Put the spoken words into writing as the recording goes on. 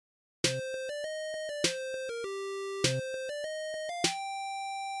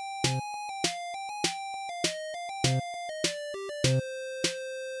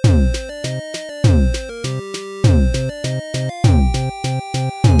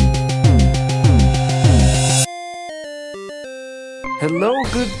Hello,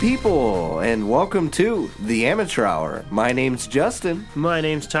 good people, and welcome to the Amateur Hour. My name's Justin. My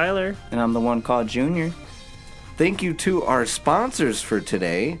name's Tyler. And I'm the one called Junior. Thank you to our sponsors for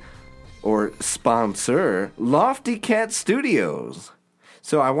today, or sponsor, Lofty Cat Studios.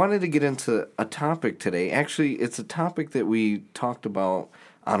 So I wanted to get into a topic today. Actually, it's a topic that we talked about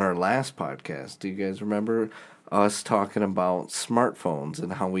on our last podcast. Do you guys remember us talking about smartphones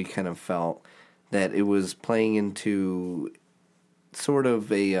and how we kind of felt that it was playing into sort of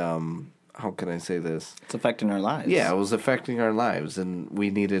a, how can I say this? It's affecting our lives. Yeah, it was affecting our lives, and we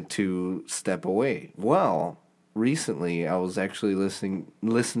needed to step away. Well, recently I was actually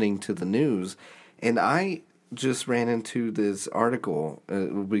listening to the news, and I just ran into this article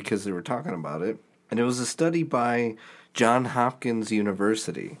because they were talking about it, and it was a study by Johns Hopkins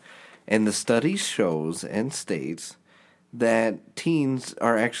University, and the study shows and states that teens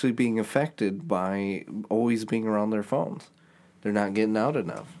are actually being affected by always being around their phones. They're not getting out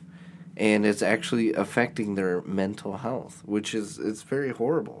enough. And it's actually affecting their mental health, which is it's very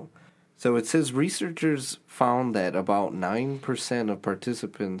horrible. So it says researchers found that about 9% of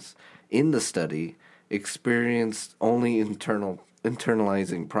participants in the study experienced only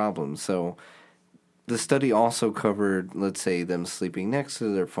internalizing problems. So the study also covered, let's say, them sleeping next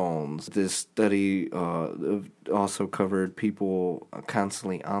to their phones. This study also covered people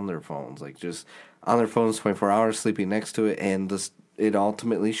constantly on their phones, like just on their phones 24 hours, sleeping next to it, and it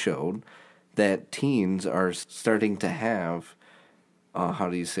ultimately showed that teens are starting to have,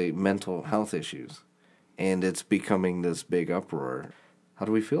 mental health issues, and it's becoming this big uproar. How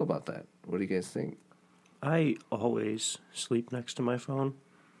do we feel about that? What do you guys think? I always sleep next to my phone.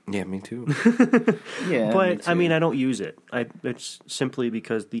 Yeah, me too. Yeah, But, I mean, I don't use it. It's simply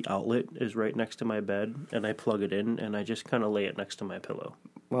because the outlet is right next to my bed, and I plug it in, and I just kind of lay it next to my pillow.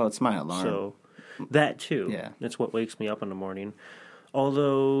 Well, it's my alarm. So, that too. Yeah. That's what wakes me up in the morning.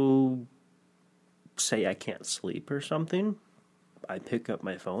 Although, say I can't sleep or something, I pick up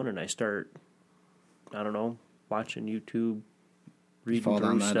my phone and I start, I don't know, watching YouTube, reading Fall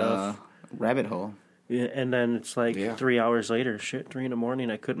down through that stuff. rabbit hole. Yeah, and then it's like 3 hours later, 3 in the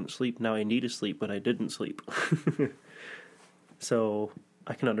morning, I couldn't sleep. Now I need to sleep, but I didn't sleep. So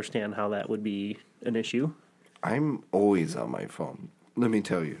I can understand how that would be an issue. I'm always on my phone. Let me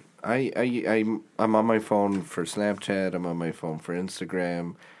tell you. I'm on my phone for Snapchat. I'm on my phone for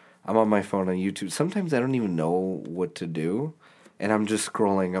Instagram. I'm on my phone on YouTube. Sometimes I don't even know what to do, and I'm just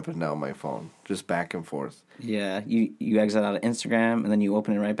scrolling up and down my phone, just back and forth. Yeah, you exit out of Instagram, and then you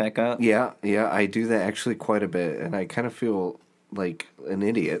open it right back up. Yeah, I do that actually quite a bit, and I kind of feel like an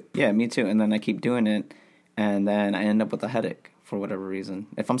idiot. Yeah, me too. And then I keep doing it, and then I end up with a headache for whatever reason.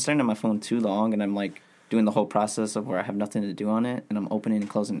 If I'm staring at my phone too long, and I'm like doing the whole process of where I have nothing to do on it, and I'm opening and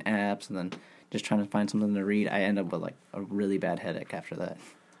closing apps, and then just trying to find something to read, I end up with like a really bad headache after that.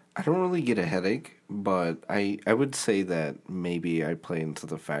 I don't really get a headache, but I would say that maybe I play into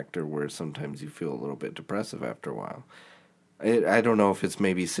the factor where sometimes you feel a little bit depressive after a while. I don't know if it's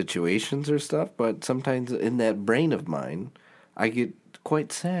maybe situations or stuff, but sometimes in that brain of mine, I get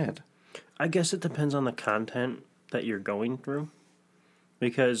quite sad. I guess it depends on the content that you're going through.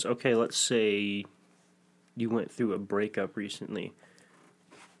 Because, okay, let's say you went through a breakup recently.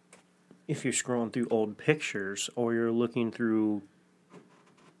 If you're scrolling through old pictures or you're looking through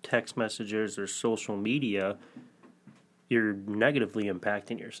text messages or social media, you're negatively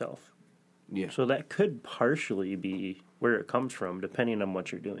impacting yourself. Yeah. So that could partially be where it comes from, depending on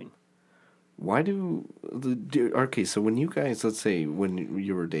what you're doing. Why okay, so when you guys, let's say when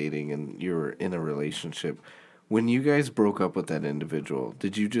you were dating and you were in a relationship, when you guys broke up with that individual,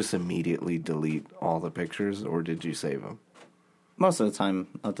 did you just immediately delete all the pictures or did you save them? Most of the time,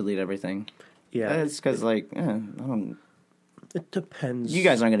 I'll delete everything. Yeah. It's because, I don't... It depends. You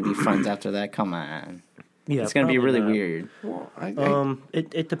guys aren't going to be friends after that. Come on. Yeah, it's going to be probably really not. weird. Well,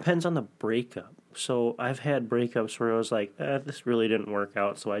 It depends on the breakup. So I've had breakups where I was like, this really didn't work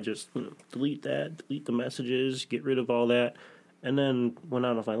out, so I just delete the messages, get rid of all that, and then went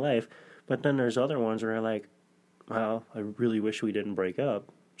on with my life. But then there's other ones where I'm like, well, I really wish we didn't break up,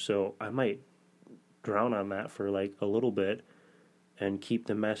 so I might drown on that for like a little bit and keep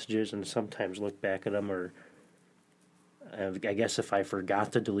the messages and sometimes look back at them, or I guess if I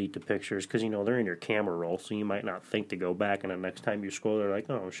forgot to delete the pictures, because, they're in your camera roll, so you might not think to go back, and the next time you scroll, they're like,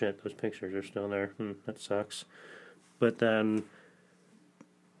 oh, shit, those pictures are still there. That sucks. But then,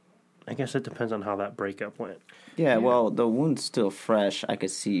 I guess it depends on how that breakup went. Yeah, well, the wound's still fresh. I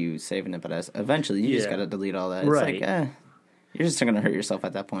could see you saving it, but eventually you just got to delete all that. It's right. like, you're just going to hurt yourself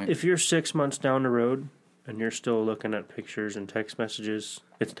at that point. If you're 6 months down the road and you're still looking at pictures and text messages,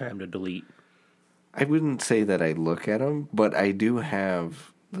 it's time to delete. I wouldn't say that I look at them, but I do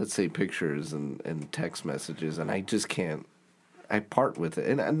have, let's say, pictures and text messages, and I just can't. I part with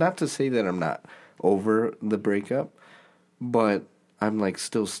it, and not to say that I'm not over the breakup, but I'm like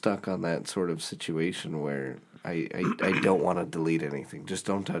still stuck on that sort of situation where I don't want to delete anything. Just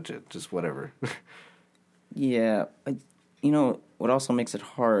don't touch it. Just whatever. Yeah, you know what also makes it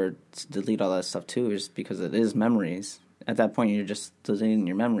hard to delete all that stuff too is because it is memories. At that point, you're just deleting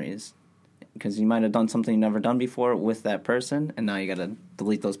your memories because you might have done something you've never done before with that person, and now you got to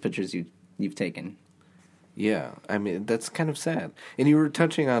delete those pictures you've taken. Yeah, I mean that's kind of sad. And you were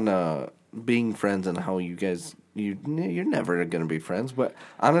touching on being friends and how you guys you're never going to be friends. But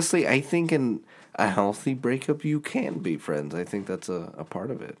honestly, I think in a healthy breakup, you can be friends. I think that's a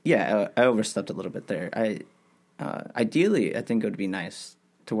part of it. Yeah, I overstepped a little bit there. Ideally, I think it would be nice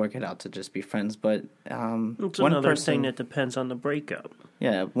to work it out to just be friends, but It's another thing that depends on the breakup.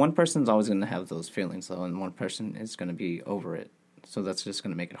 Yeah, one person's always going to have those feelings, though, and one person is going to be over it. So that's just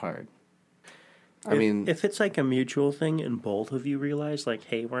going to make it hard. I mean, if it's like a mutual thing and both of you realize, like,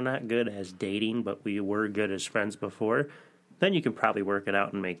 hey, we're not good as dating, but we were good as friends before, then you can probably work it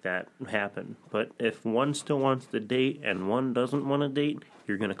out and make that happen. But if one still wants to date and one doesn't want to date,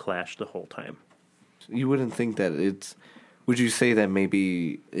 you're going to clash the whole time. you wouldn't think that it's. Would you say that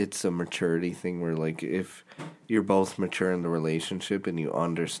maybe it's a maturity thing where, like, if you're both mature in the relationship and you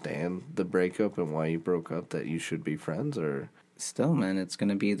understand the breakup and why you broke up, that you should be friends, or? Still, man, it's going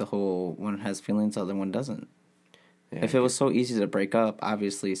to be the whole one has feelings, the other one doesn't. Yeah, If it was so easy to break up,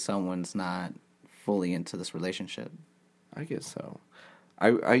 obviously someone's not fully into this relationship. I guess so. I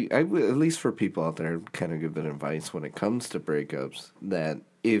would, at least for people out there, kind of give it advice when it comes to breakups that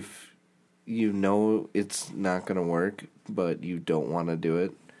if you know it's not going to work, but you don't want to do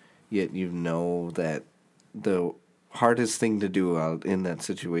it, yet you know that the hardest thing to do out in that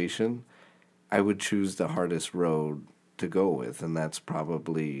situation, I would choose the hardest road to go with, and that's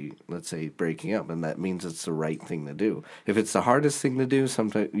probably, let's say, breaking up, and that means it's the right thing to do. If it's the hardest thing to do,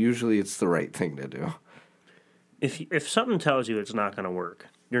 usually it's the right thing to do. If something tells you it's not going to work,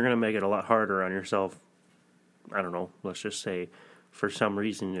 you're going to make it a lot harder on yourself. I don't know, let's just say for some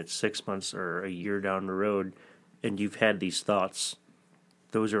reason it's 6 months or a year down the road and you've had these thoughts.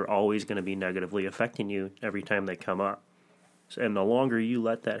 Those are always going to be negatively affecting you every time they come up. And the longer you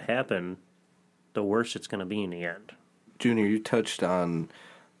let that happen, the worse it's going to be in the end. Junior, you touched on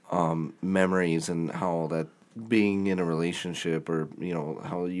memories and how that being in a relationship, or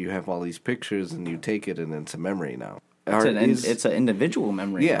how you have all these pictures and you take it and it's a memory now. It's an individual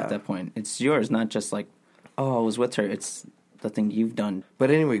memory Yeah. at that point. It's yours, not just like, oh, I was with her. It's the thing you've done.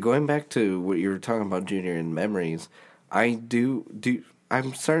 But anyway, going back to what you were talking about, Junior, and memories, I'm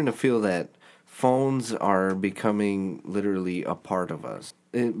starting to feel that phones are becoming literally a part of us,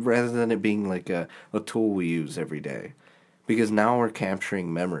 rather than it being like a tool we use every day. Because now we're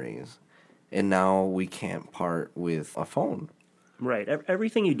capturing memories, and now we can't part with a phone. Right.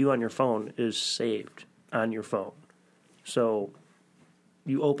 Everything you do on your phone is saved on your phone. So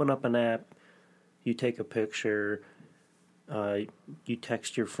you open up an app, you take a picture, you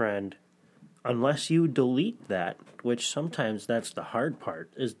text your friend. Unless you delete that, which sometimes that's the hard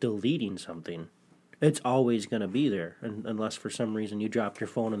part, is deleting something. It's always going to be there, unless for some reason you dropped your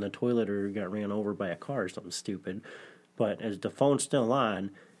phone in the toilet or you got ran over by a car or something stupid. But as the phone's still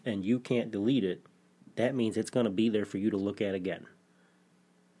on and you can't delete it, that means it's going to be there for you to look at again.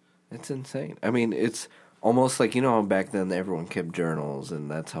 It's insane. I mean, it's almost like, how back then everyone kept journals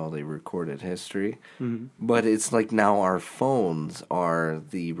and that's how they recorded history. Mm-hmm. But it's like now our phones are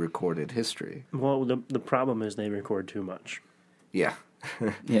the recorded history. Well, the problem is they record too much. Yeah.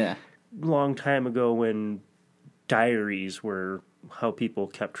 Yeah. Long time ago when diaries were how people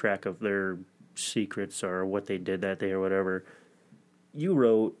kept track of their secrets or what they did that day or whatever, you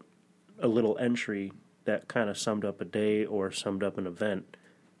wrote a little entry that kind of summed up a day or summed up an event.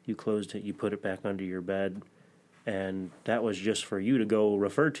 You closed it, you put it back under your bed, and that was just for you to go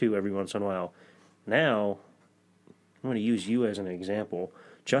refer to every once in a while. Now, I'm going to use you as an example.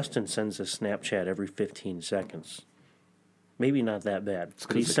 Justin sends a Snapchat every 15 seconds. Maybe not that bad,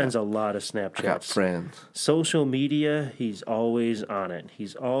 but he sends a lot of Snapchats. I got friends. Social media, he's always on it.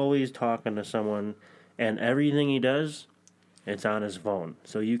 He's always talking to someone, and everything he does, it's on his phone.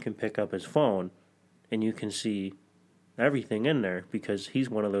 So you can pick up his phone, and you can see everything in there because he's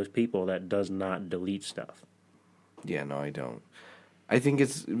one of those people that does not delete stuff. Yeah, no, I don't. I think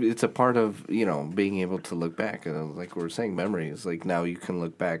it's a part of, being able to look back. Like we were saying, memories. Like now you can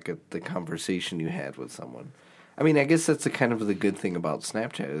look back at the conversation you had with someone. I mean, I guess that's the kind of the good thing about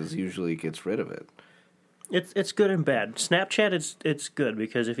Snapchat is usually it gets rid of it. It's good and bad. Snapchat, it's good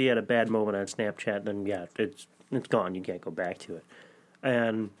because if you had a bad moment on Snapchat, then yeah, it's gone. You can't go back to it.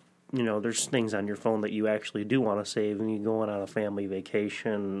 And there's things on your phone that you actually do want to save, and you going on a family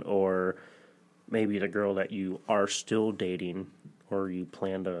vacation, or maybe the girl that you are still dating, or you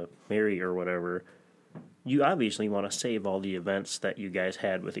plan to marry or whatever. You obviously want to save all the events that you guys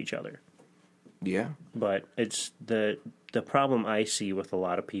had with each other. Yeah. But it's the problem I see with a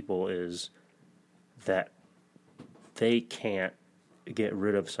lot of people is that they can't get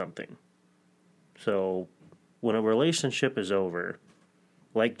rid of something. So when a relationship is over,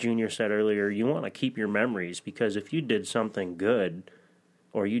 like Junior said earlier, you want to keep your memories, because if you did something good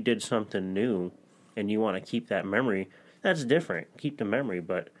or you did something new and you want to keep that memory, that's different. Keep the memory.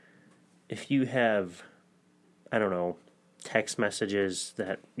 But if you have, I don't know, text messages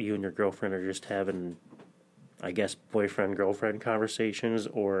that you and your girlfriend are just having, I guess, boyfriend-girlfriend conversations,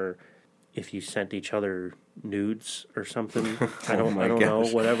 or if you sent each other nudes or something, I don't know,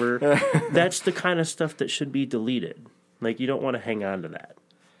 whatever. That's the kind of stuff that should be deleted. Like, you don't want to hang on to that.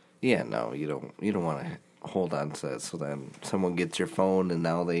 Yeah, no, you don't want to hold on to that. So then someone gets your phone and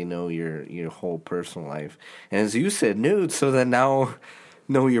now they know your whole personal life. And as you said, nudes. So then now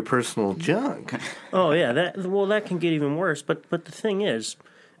know your personal junk. Oh yeah, that can get even worse. But the thing is,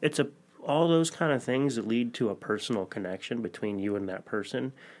 all those kind of things that lead to a personal connection between you and that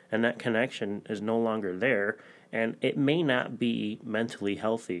person, and that connection is no longer there, and it may not be mentally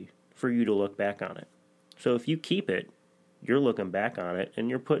healthy for you to look back on it. So if you keep it, you're looking back on it, and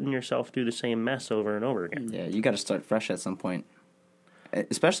you're putting yourself through the same mess over and over again. Yeah, you got to start fresh at some point.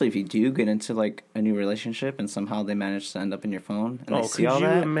 Especially if you do get into like a new relationship and somehow they manage to end up in your phone and they see all could you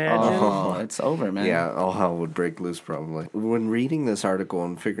that. imagine? Oh, it's over, man. Yeah, all hell would break loose probably. When reading this article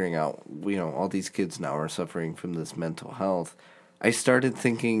and figuring out, all these kids now are suffering from this mental health, I started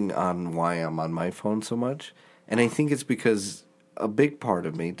thinking on why I'm on my phone so much. And I think it's because a big part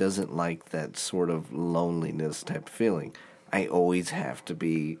of me doesn't like that sort of loneliness type I I always have to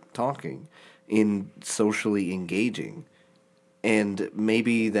be talking, socially engaging. And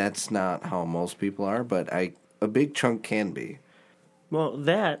maybe that's not how most people are, but a big chunk can be. Well,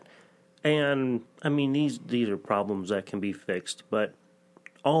 that, and I mean, these are problems that can be fixed, but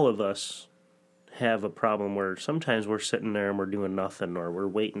all of us have a problem where sometimes we're sitting there and we're doing nothing, or we're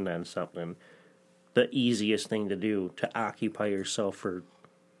waiting on something. The easiest thing to do to occupy yourself for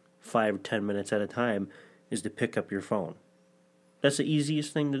 5 or 10 minutes at a time is to pick up your phone. That's the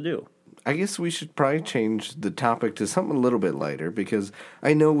easiest thing to do. I guess we should probably change the topic to something a little bit lighter, because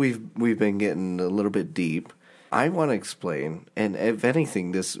I know we've been getting a little bit deep. I want to explain, and if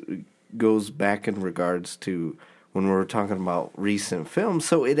anything, this goes back in regards to when we were talking about recent films,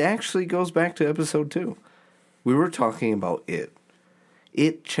 so it actually goes back to episode 2. We were talking about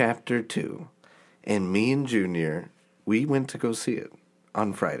It Chapter 2, and me and Junior, we went to go see it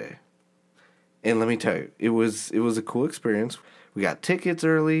on Friday. And let me tell you, it was a cool experience. We got tickets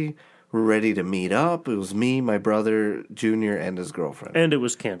early. We're ready to meet up. It was me, my brother, Junior, and his girlfriend. And it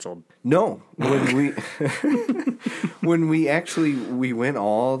was canceled. No. When we went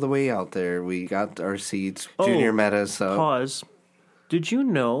all the way out there, we got our seats. Junior met us up. Pause. Did you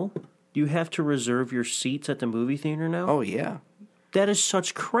know you have to reserve your seats at the movie theater now? Oh, yeah. That is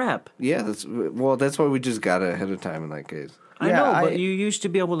such crap. Yeah, that's why we just got it ahead of time in that case. I know, but you used to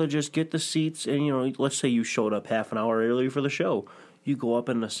be able to just get the seats, and, let's say you showed up half an hour early for the show. You go up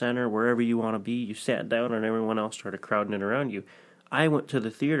in the center, wherever you want to be, you sat down, and everyone else started crowding in around you. I went to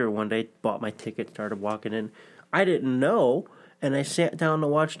the theater one day, bought my ticket, started walking in. I didn't know, and I sat down to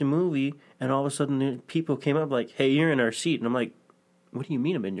watch the movie, and all of a sudden people came up like, hey, you're in our seat. And I'm like, what do you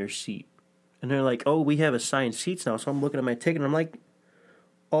mean I'm in your seat? And they're like, oh, we have assigned seats now. So I'm looking at my ticket, and I'm like,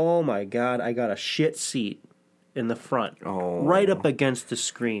 oh, my God, I got a shit seat in the front, right up against the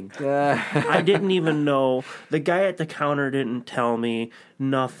screen. I didn't even know. The guy at the counter didn't tell me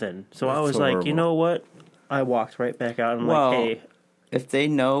nothing. So I was like, you know what? I walked right back out. I'm like, hey. If they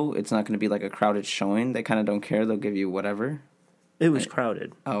know it's not going to be like a crowded showing, they kind of don't care. They'll give you whatever. It was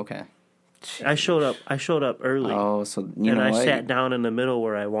crowded. Oh, okay. Jeez. I showed up early. Oh, so you know what? And I what? sat down in the middle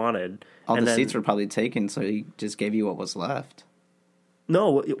where I wanted. All the seats were probably taken, so he just gave you what was left.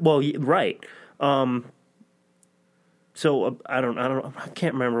 No, well, right. So I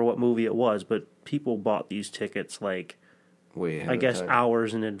can't remember what movie it was, but people bought these tickets like, I guess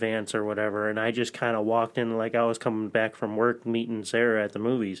hours in advance or whatever, and I just kind of walked in like I was coming back from work, meeting Sarah at the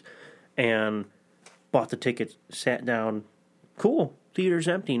movies, and bought the tickets, sat down. Cool, theater's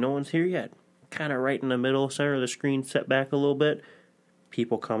empty, no one's here yet. Kind of right in the middle, center of the screen, set back a little bit.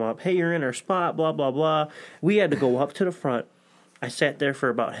 People come up, hey, you're in our spot, blah, blah, blah. We had to go up to the front, I sat there for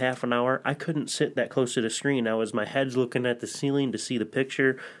about half an hour. I couldn't sit that close to the screen. My head's looking at the ceiling to see the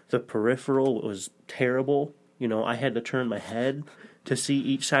picture. The peripheral was terrible. I had to turn my head to see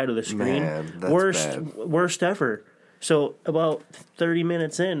each side of the screen. Man, that's bad. Worst ever. So about 30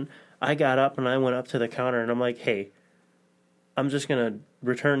 minutes in, I got up and I went up to the counter and I'm like, hey, I'm just going to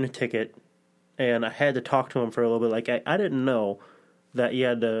return the ticket. And I had to talk to him for a little bit. Like, I didn't know that you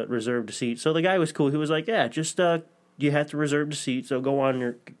had to reserve the seat. So the guy was cool. He was like, yeah, just you have to reserve the seat. So go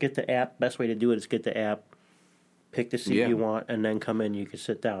on get the app. Best way to do it is get the app, pick the seat you want, and then come in. You can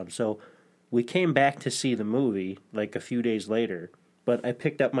sit down. So we came back to see the movie like a few days later. But I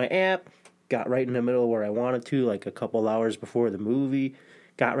picked up my app, got right in the middle where I wanted to, like a couple hours before the movie.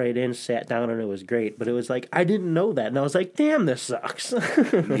 Got right in, sat down, and it was great. But it was like, I didn't know that. And I was like, damn, this sucks.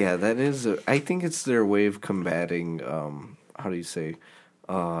 Yeah, that is... I think it's their way of combating, how do you say,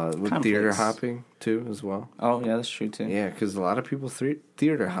 with theater hopping, too, as well. Oh, yeah, that's true, too. Yeah, because a lot of people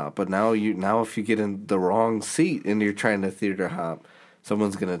theater hop. But now if you get in the wrong seat and you're trying to theater hop,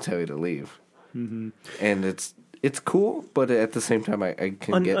 someone's going to tell you to leave. Mm-hmm. And it's cool, but at the same time, I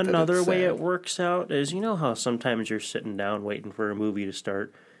can get another that way sad. it works out is, how sometimes you're sitting down waiting for a movie to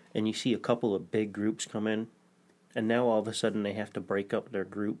start, and you see a couple of big groups come in, and now all of a sudden they have to break up their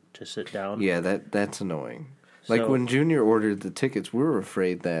group to sit down. Yeah, that's annoying. Like, So- when Junior ordered the tickets, we were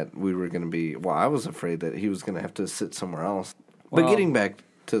afraid that we were going to be... Well, I was afraid that he was going to have to sit somewhere else. But Well- getting back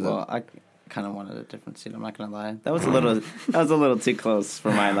to the... Well, I kind of wanted a different seat. I'm not gonna lie. That was a little too close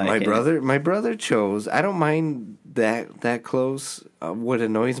for my liking. My brother chose. I don't mind that close. What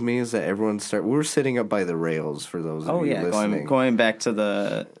annoys me is that we're sitting up by the rails for those of you listening. Going back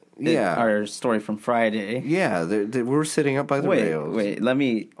to our story from Friday. Yeah, we're sitting up by the rails. Wait, let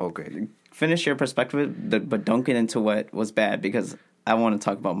me Okay. finish your perspective, but don't get into what was bad because I want to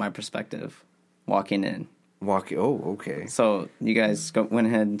talk about my perspective walking in. Oh, okay. So you guys went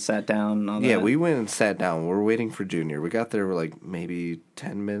ahead and sat down and all that? Yeah, we went and sat down. We're waiting for Junior. We got there like maybe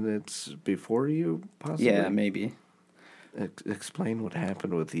 10 minutes before you, possibly? Yeah, maybe. Explain what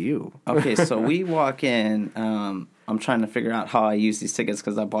happened with you. Okay, so we walk in. I'm trying to figure out how I use these tickets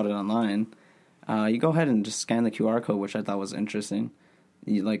because I bought it online. You go ahead and just scan the QR code, which I thought was interesting.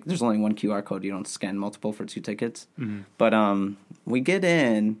 There's only one QR code. You don't scan multiple for 2 tickets. Mm-hmm. But we get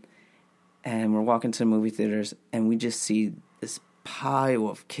in, and we're walking to the movie theaters, and we just see this pile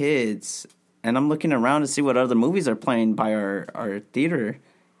of kids. And I'm looking around to see what other movies are playing by our theater.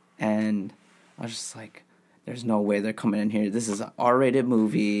 And I was just like, there's no way they're coming in here. This is an R-rated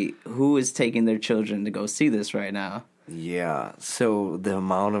movie. Who is taking their children to go see this right now? Yeah, so the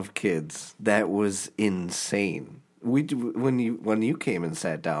amount of kids, that was insane. When you came and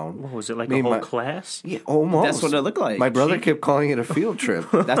sat down, What was it, like a whole class? Yeah, almost. That's what it looked like. My brother kept calling it a field trip.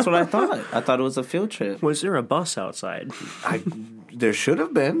 That's what I thought. I thought it was a field trip. Was there a bus outside? There should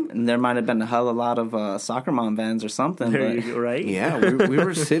have been. And there might have been a hell of a lot of soccer mom vans or something. There But you go, right? Yeah, we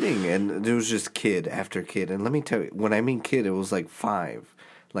were sitting, and there was just kid after kid. And let me tell you, when I mean kid, it was like 5,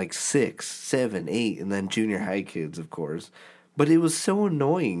 like 6, 7, 8, and then junior high kids, of course. But it was so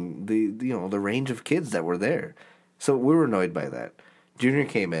annoying, the range of kids that were there. So we were annoyed by that. Junior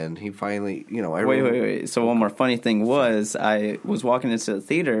came in. He finally, Wait. So one more funny thing was I was walking into the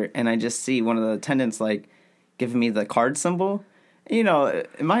theater, and I just see one of the attendants, giving me the card symbol. In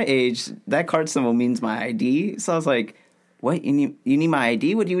my age, that card symbol means my ID. So I was like, what, you need my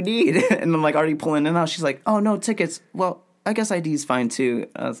ID? What do you need? And I'm already pulling in now. She's like, oh, no, tickets. Well, I guess ID is fine too.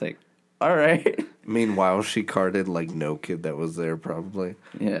 I was like, all right. Meanwhile, she carded no kid that was there probably.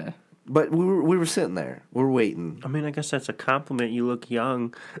 Yeah. But we were sitting there. We're waiting. I mean, I guess that's a compliment. You look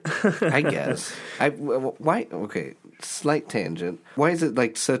young. I guess. Why? Okay, slight tangent. Why is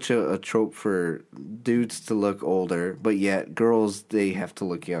it such a trope for dudes to look older, but yet girls, they have to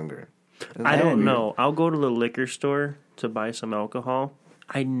look younger? I don't know. I'll go to the liquor store to buy some alcohol.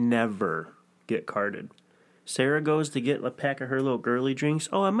 I never get carded. Sarah goes to get a pack of her little girly drinks.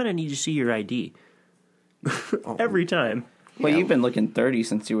 Oh, I'm going to need to see your ID. Every time. Well, you've been looking 30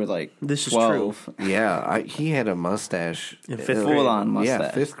 since you were This is 12. true. Yeah, he had a mustache. In fifth grade. Full-on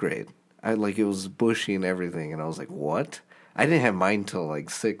mustache. Yeah, 5th grade. It was bushy and everything, and I was like, what? I didn't have mine till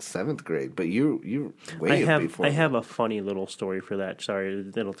 6th, 7th grade, but you way before. I have a funny little story for that. Sorry,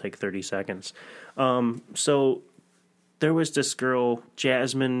 it'll take 30 seconds. So there was this girl,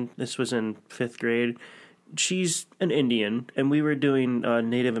 Jasmine. This was in 5th grade. She's an Indian, and we were doing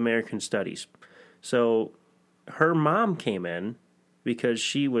Native American studies. So her mom came in because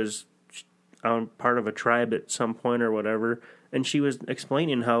she was part of a tribe at some point or whatever, and she was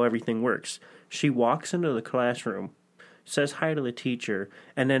explaining how everything works. She walks into the classroom. says hi to the teacher,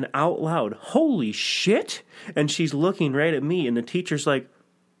 and then out loud, "Holy shit!" And she's looking right at me, and the teacher's like,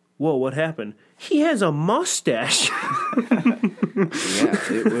 "Whoa, what happened?" "He has a mustache." Yeah,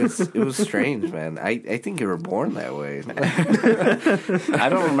 it was strange, man. I think you were born that way. I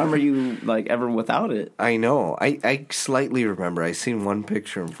don't remember you like ever without it. I know. I slightly remember. I seen one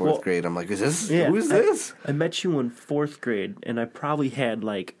picture in fourth grade. I'm like, who is this? I met you in 4th grade, and I probably had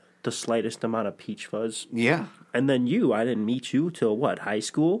like the slightest amount of peach fuzz. Yeah. And then I didn't meet you till what, high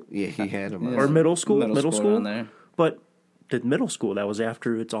school? Yeah, he had him. Or middle school? Middle school? around there. But the middle school, that was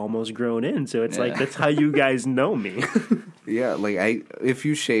after it's almost grown in. So it's like, that's how you guys know me. Yeah, like if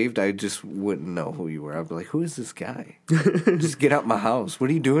you shaved, I just wouldn't know who you were. I'd be like, who is this guy? Just get out my house. What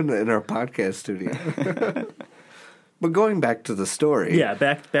are you doing in our podcast studio? But going back to the story. Yeah,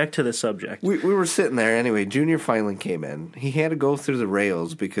 back to the subject. We were sitting there anyway. Junior finally came in. He had to go through the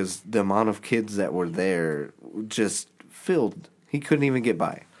rails because the amount of kids that were there just filled. He couldn't even get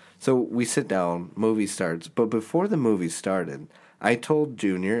by. So we sit down, movie starts. But before the movie started, I told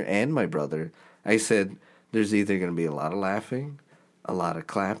Junior and my brother, I said, there's either going to be a lot of laughing, a lot of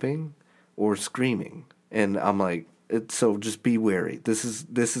clapping, or screaming. And I'm like, so just be wary. This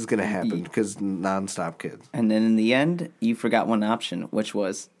is going to happen because nonstop kids. And then in the end, you forgot one option, which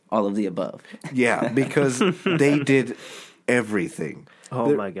was all of the above. Yeah, because they did everything.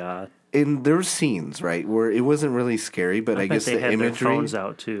 Oh my God. And there were scenes, right, where it wasn't really scary, but I guess they the had imagery. their phones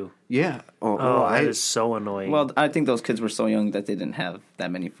out too. Yeah. That is so annoying. Well, I think those kids were so young that they didn't have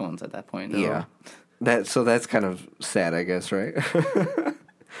that many phones at that point. Yeah. That's kind of sad, I guess, right?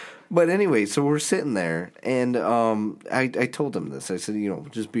 But anyway, so we're sitting there, and I told him this. I said,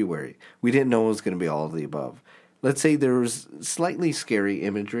 just be wary. We didn't know it was going to be all of the above. Let's say there was slightly scary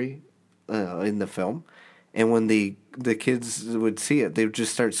imagery in the film, and when the kids would see it, they would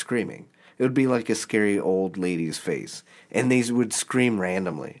just start screaming. It would be like a scary old lady's face, and they would scream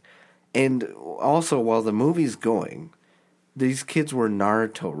randomly. And also, while the movie's going, these kids were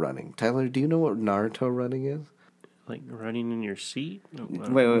Naruto running. Tyler, do you know what Naruto running is? Like running in your seat?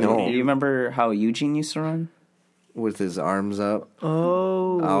 Wait. No. Do you remember how Eugene used to run? With his arms up.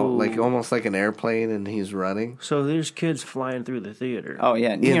 Oh. Out, like almost like an airplane, and he's running. So there's kids flying through the theater. Oh,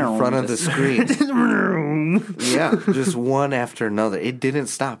 yeah. In front of the screen. Yeah, just one after another. It didn't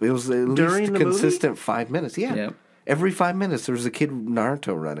stop. It was at least consistent 5 minutes. Yeah. Yep. Every 5 minutes there was a kid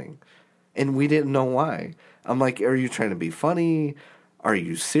Naruto running. And we didn't know why. I'm like, are you trying to be funny? Are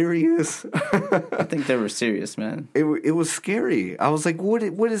you serious? I think they were serious, man. It was scary. I was like,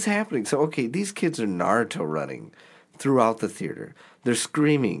 what is happening? So, okay, these kids are Naruto running throughout the theater. They're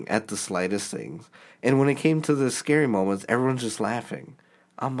screaming at the slightest things. And when it came to the scary moments, everyone's just laughing.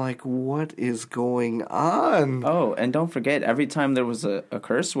 I'm like, what is going on? Oh, and don't forget, every time there was a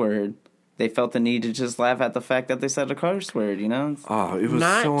curse word, they felt the need to just laugh at the fact that they said a curse word, Oh, it was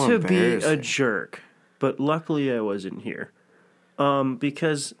Not so to embarrassing. be a jerk, but luckily I wasn't here.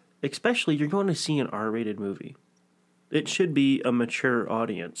 Because especially you're going to see an R-rated movie. It should be a mature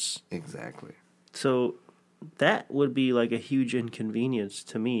audience. Exactly. So that would be like a huge inconvenience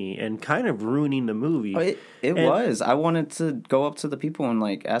to me and kind of ruining the movie. Oh, it was. I wanted to go up to the people and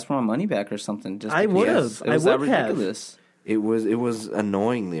like ask for my money back or something. Just I would because have. It was I that would have. ridiculous. It was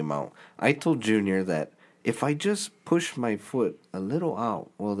annoying, the amount. I told Junior that if I just push my foot a little out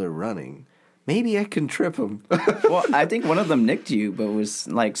while they're running, maybe I can trip them. Well, I think one of them nicked you, but was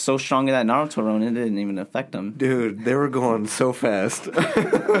like so strong in that Naruto run, it didn't even affect them. Dude, they were going so fast.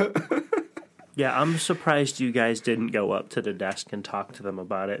 Yeah, I'm surprised you guys didn't go up to the desk and talk to them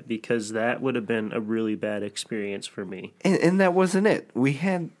about it because that would have been a really bad experience for me. And that wasn't it. We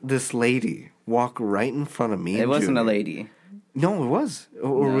had this lady walk right in front of me. It and wasn't a Junior. lady. No, it was.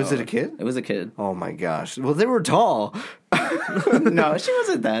 Or was No, it a kid? It was a kid. Oh my gosh. Well, they were tall. No, she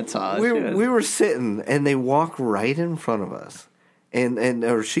wasn't that tall. We were sitting, and they walk right in front of us,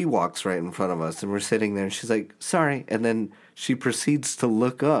 or she walks right in front of us, and we're sitting there, and she's like, "Sorry," and then she proceeds to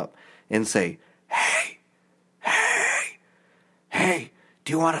look up and say, "Hey,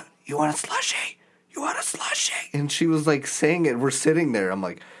 do you want a slushie? You want a slushie?" And she was like saying it. We're sitting there. I'm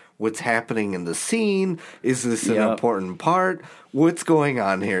like, what's happening in the scene? Is this an important part? What's going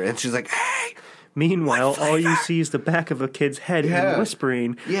on here? And she's like, "Hey." Meanwhile, all you see is the back of a kid's head and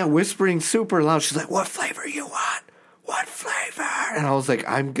whispering. Yeah, whispering super loud. She's like, "What flavor you want? What flavor?" And I was like,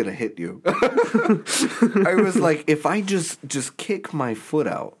 "I'm going to hit you." I was like, if I just kick my foot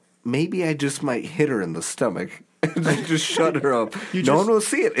out, maybe I just might hit her in the stomach and just shut her up. No one will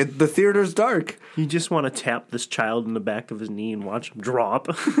see it. The theater's dark. You just want to tap this child in the back of his knee and watch him drop.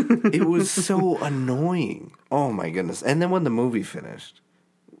 It was so annoying. Oh, my goodness. And then when the movie finished,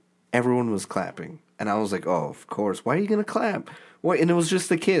 everyone was clapping. And I was like, oh, of course. Why are you going to clap? What? And it was just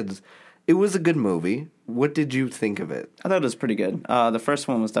the kids. It was a good movie. What did you think of it? I thought it was pretty good. The first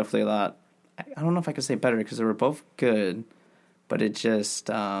one was definitely a lot. I don't know if I could say better because they were both good, but it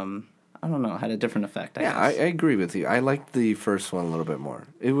just I don't know, had a different effect. I guess. I agree with you. I liked the first one a little bit more.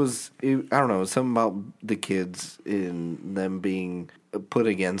 I don't know, something about the kids in them being put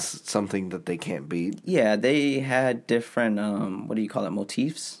against something that they can't beat. Yeah, they had different what do you call it,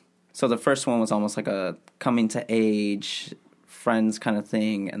 motifs. So the first one was almost like a coming to age friends kind of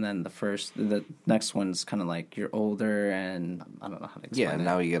thing, and then the next one's kind of like you're older, and I don't know how to explain it. Yeah,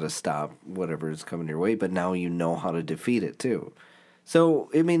 now you got to stop whatever is coming your way, but now you know how to defeat it too. So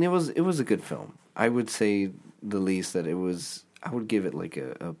I mean, it was a good film. I would say the least that it was. I would give it like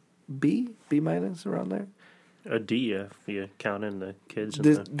a B minus around there. A D if you count in the kids.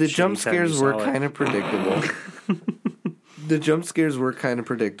 And The jump scares were kind of predictable. The jump scares were kind of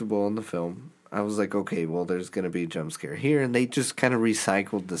predictable in the film. I was like, okay, well, there's going to be a jump scare here, and they just kind of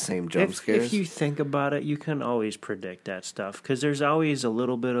recycled the same jump scares. If you think about it, you can always predict that stuff because there's always a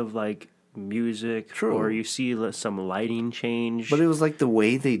little bit of like music, True. or you see some lighting change. But it was like the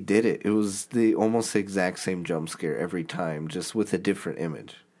way they did it. It was the almost the exact same jump scare every time, just with a different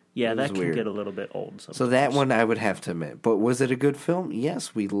image. Yeah, It that was can weird. get a little bit old sometimes. So that one I would have to admit. But was it a good film?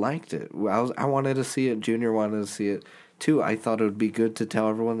 Yes, we liked it. I wanted to see it. Junior wanted to see it too. I thought it would be good to tell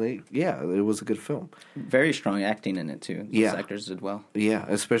everyone that, yeah, it was a good film. Very strong acting in it too. Yeah. Those actors did well. Yeah,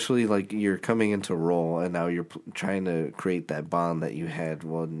 especially like you're coming into a role and now you're trying to create that bond that you had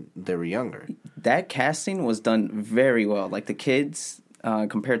when they were younger. That casting was done very well. Like the kids,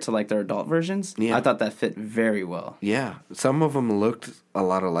 compared to like their adult versions, Yeah. I thought that fit very well. Yeah, some of them looked a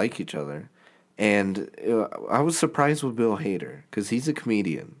lot alike each other. And I was surprised with Bill Hader because he's a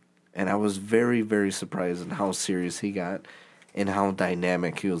comedian. And I was very, very surprised in how serious he got and how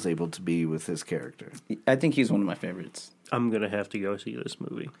dynamic he was able to be with his character. I think he's one of my favorites. I'm going to have to go see this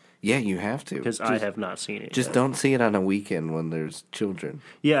movie Yeah, you have to. because I have not seen it Just yet. don't see it on a weekend when there's children.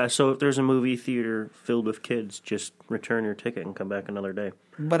 Yeah, so if there's a movie theater filled with kids, just return your ticket and come back another day.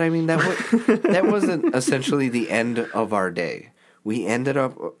 But I mean, that wasn't essentially the end of our day. We ended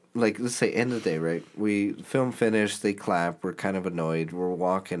up, like, let's say end of the day, right? We film finished, they clap, we're kind of annoyed, we're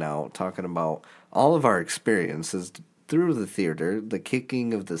walking out, talking about all of our experiences through the theater, the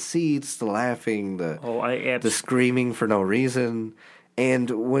kicking of the seats, the laughing, the screaming for no reason. And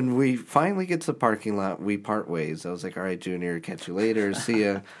when we finally get to the parking lot, we part ways. I was like, all right, Junior, catch you later, see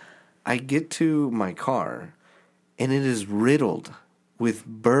ya. I get to my car, and it is riddled with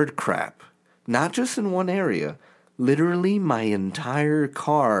bird crap. Not just in one area. Literally, my entire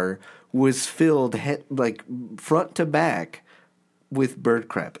car was filled, like, front to back with bird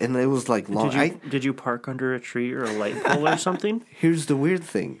crap. And it was, like, long. Did you park under a tree or a light pole or something? Here's the weird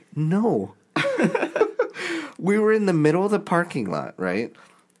thing. No. We were in the middle of the parking lot, right?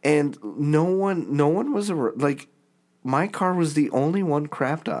 And no one was like, my car was the only one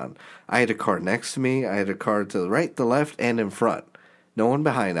crapped on. I had a car next to me. I had a car to the right, the left, and in front. No one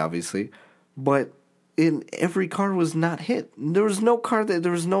behind, obviously. But in every car was not hit. There was no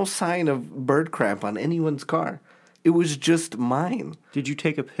there was no sign of bird crap on anyone's car. It was just mine. Did you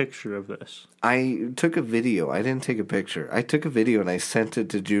take a picture of this? I took a video. I didn't take a picture. I took a video and I sent it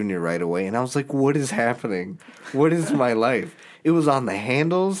to Junior right away. And I was like, what is happening? What is my life? It was on the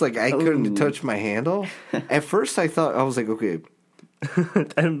handles. Like, I couldn't touch my handle. At first, I was like, okay.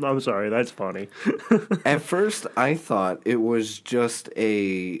 I'm sorry, that's funny. At first, I thought it was just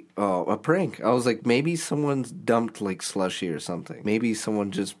a prank. I was like, maybe someone's dumped, like, slushy or something. Maybe someone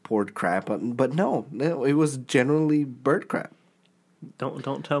just poured crap on. But no, it was generally bird crap.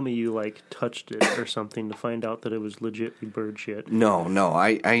 Don't tell me you like touched it or something to find out that it was legitly bird shit. No,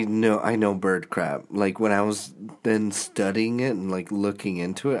 I know bird crap. Like when I was then studying it and like looking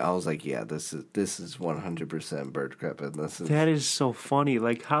into it, I was like, yeah, this is 100% bird crap, and That is so funny.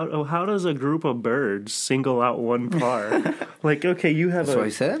 Like how does a group of birds single out one car? Like, okay, you have That's what I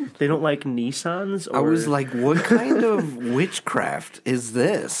said. They don't like Nissans. Or... I was like, what kind of witchcraft is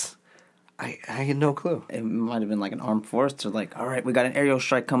this? I had no clue. It might have been like an armed force. They're like, all right, we got an aerial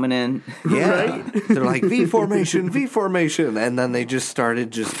strike coming in. Yeah. Right? They're like, V formation. And then they just started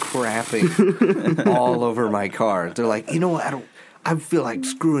just crapping all over my car. They're like, you know what? I feel like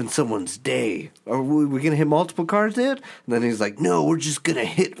screwing someone's day. Are we going to hit multiple cars, Dad? And then he's like, no, we're just going to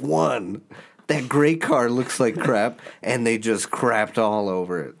hit one. That gray car looks like crap. And they just crapped all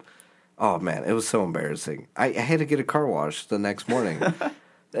over it. Oh, man, it was so embarrassing. I had to get a car wash the next morning.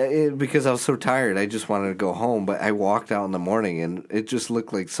 Because I was so tired, I just wanted to go home. But I walked out in the morning, and it just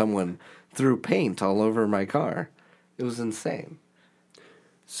looked like someone threw paint all over my car. It was insane.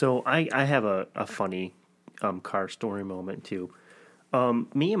 So I have a funny car story moment too.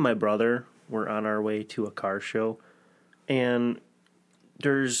 Me and my brother were on our way to a car show, and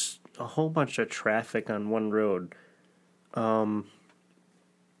there's a whole bunch of traffic on one road. I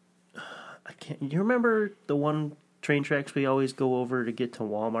can't. You remember the one train tracks we always go over to get to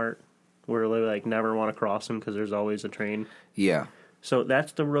Walmart, where we like never want to cross them because there's always a train? Yeah. So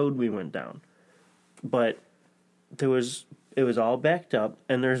that's the road we went down, but it was all backed up,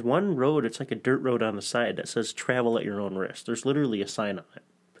 and there's one road. It's like a dirt road on the side that says "Travel at your own risk." There's literally a sign on it.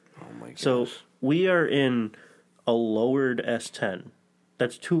 Oh my gosh. So we are in a lowered S10.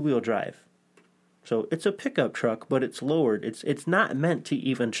 That's 2-wheel drive. So it's a pickup truck, but it's lowered. It's not meant to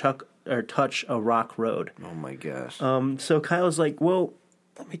even touch a rock road. Oh my gosh. So Kyle's like, well,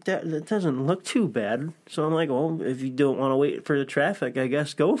 that doesn't look too bad. So I'm like, well, if you don't want to wait for the traffic, I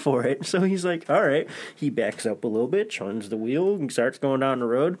guess go for it. So he's like, all right. He backs up a little bit, turns the wheel, and starts going down the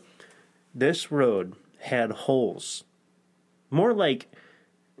road. This road had holes. More like,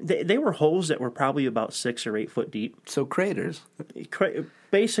 they were holes that were probably about 6 or 8 foot deep. So craters.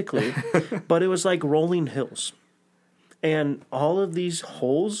 Basically. But it was like rolling hills. And all of these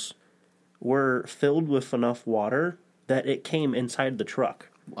holes were filled with enough water that it came inside the truck.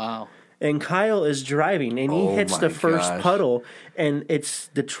 Wow. And Kyle is driving, and he hits the first puddle, and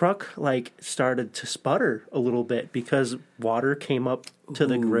the truck like started to sputter a little bit because water came up to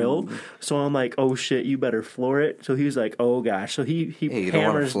the grill. So I'm like, oh shit, you better floor it. So he's like, oh gosh. So he you don't want to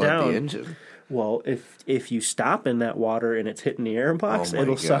hammers flood down the engine. Well, if you stop in that water and it's hitting the air box,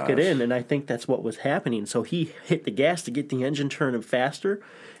 it'll suck it in, and I think that's what was happening. So he hit the gas to get the engine turning faster,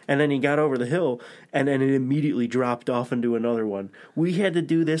 and then he got over the hill, and then it immediately dropped off into another one. We had to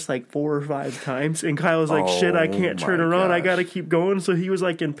do this like 4 or 5 times, and Kyle was like, shit, I can't turn around. I got to keep going. So he was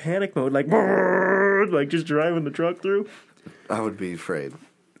like in panic mode, like just driving the truck through. I would be afraid.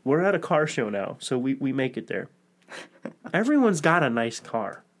 We're at a car show now, so we make it there. Everyone's got a nice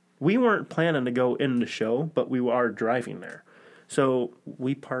car. We weren't planning to go in the show, but we are driving there. So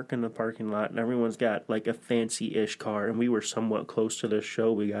we park in the parking lot, and everyone's got like a fancy-ish car, and we were somewhat close to the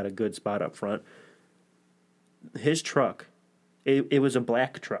show. We got a good spot up front. His truck, it was a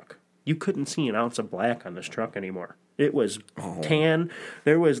black truck. You couldn't see an ounce of black on this truck anymore. It was tan.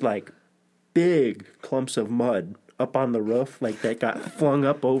 There was like big clumps of mud up on the roof, like that got flung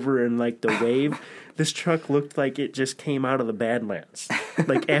up over in like the wave. This truck looked like it just came out of the Badlands.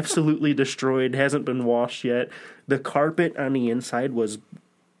 Like absolutely destroyed, hasn't been washed yet. The carpet on the inside was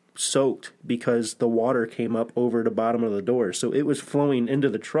soaked because the water came up over the bottom of the door. So it was flowing into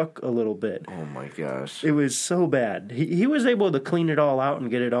the truck a little bit. Oh my gosh. It was so bad. He was able to clean it all out and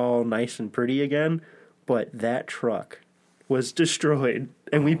get it all nice and pretty again, but that truck was destroyed,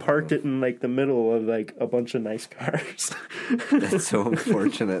 and we parked it in like the middle of like a bunch of nice cars. That's so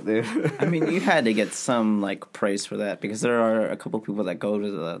unfortunate, dude. I mean, you had to get some like praise for that because there are a couple people that go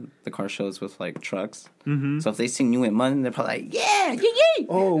to the car shows with like trucks. Mm-hmm. So if they see you in mud, they're probably like, yeah, yeah, yeah.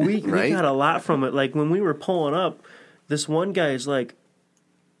 Oh, we got a lot from it. Like when we were pulling up, this one guy is like,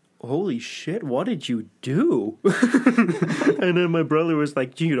 holy shit, what did you do? And then my brother was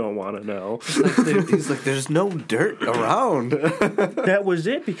like, you don't want to know. He's like, there's no dirt around. That was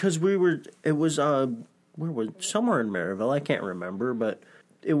it, because where was somewhere in Maryville, I can't remember, but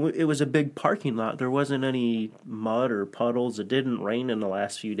it was a big parking lot. There wasn't any mud or puddles. It didn't rain in the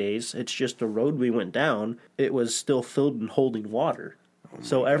last few days. It's just the road we went down, it was still filled and holding water.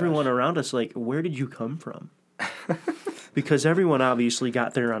 So everyone around us like, where did you come from? Because everyone obviously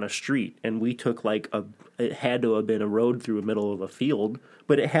got there on a street, and we took it had to have been a road through the middle of a field,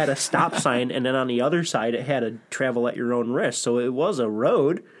 but it had a stop sign, and then on the other side it had a travel at your own risk. So it was a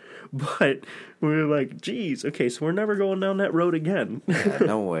road, but we were like, geez, okay, so we're never going down that road again. Yeah,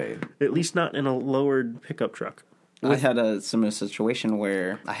 no way. At least not in a lowered pickup truck. I had a similar situation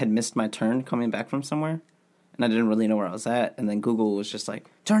where I had missed my turn coming back from somewhere, and I didn't really know where I was at, and then Google was just like,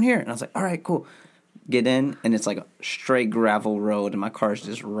 turn here, and I was like, all right, cool. Get in, and it's like a straight gravel road, and my car's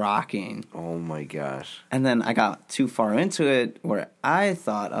just rocking. Oh my gosh. And then I got too far into it where I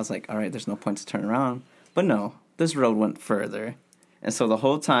thought, I was like, all right, there's no point to turn around. But no, this road went further. And so the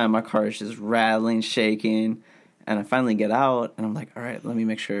whole time my car is just rattling, shaking, and I finally get out, and I'm like, all right, let me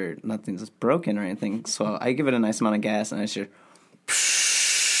make sure nothing's broken or anything. So I give it a nice amount of gas, and I just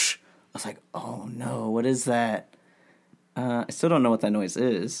psh. I was like, oh no, what is that? I still don't know what that noise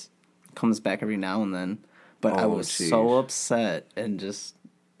is. Comes back every now and then, but I was so upset and just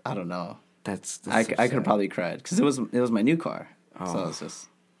I don't know. I could have probably cried because it was my new car, so it was just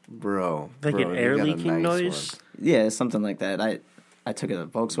like an air leaking noise. Yeah, something like that. I took it to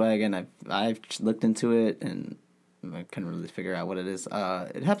Volkswagen. I've looked into it, and I can't really figure out what it is.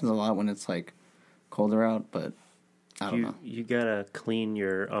 It happens a lot when it's like colder out, but I don't know. You gotta clean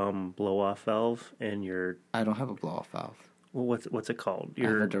your blow off valve and your I don't have a blow off valve. well, what's it called? I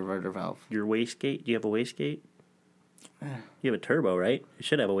have a diverter valve. Your wastegate. Do you have a wastegate? You have a turbo, right? You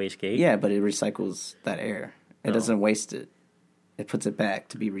should have a wastegate. Yeah, but it recycles that air. It doesn't waste it. It puts it back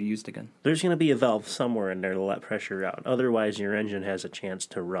to be reused again. There's going to be a valve somewhere in there to let pressure out. Otherwise, your engine has a chance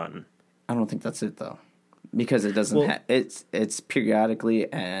to run. I don't think that's it though, because it doesn't. It's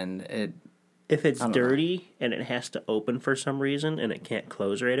periodically, and it. If it's dirty and it has to open for some reason and it can't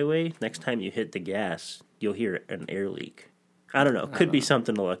close right away, next time you hit the gas, you'll hear an air leak. I don't know. Could be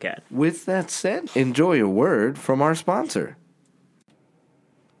something to look at. With that said, enjoy a word from our sponsor.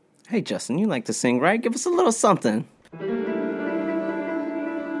 Hey, Justin, you like to sing, right? Give us a little something.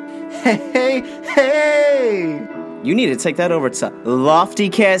 Hey! You need to take that over to Lofty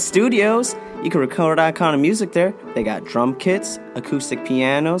Cat Studios. You can record that kind of music there. They got drum kits, acoustic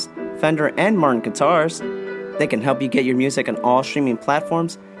pianos, Fender and Martin guitars. They can help you get your music on all streaming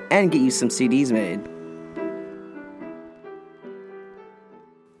platforms and get you some CDs made.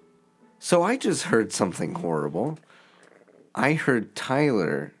 So I just heard something horrible. I heard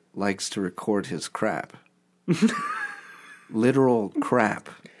Tyler likes to record his crap. Literal crap.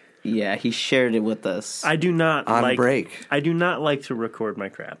 Yeah, he shared it with us. I do not On break. I do not like to record my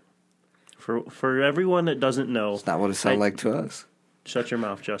crap. For everyone that doesn't know, It's not what it sounded like to us. shut your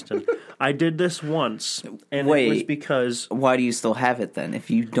mouth, Justin. I did this once, and Wait. it was because Why do you still have it then if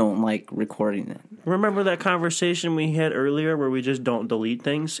you don't like recording it? remember that conversation we had earlier where we just don't delete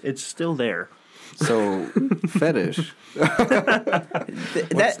things? It's still there. So, fetish.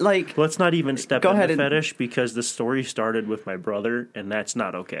 That like Let's not even step Go into ahead and- fetish because the story started with my brother, and that's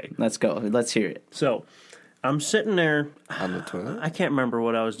not okay. let's go. Let's hear it. So, I'm sitting there. On the toilet? I can't remember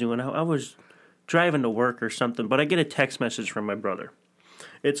what I was doing. I was driving to work or something, but I get a text message from my brother.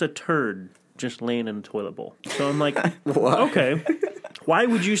 It's a turd just laying in the toilet bowl. So I'm like, What? okay, why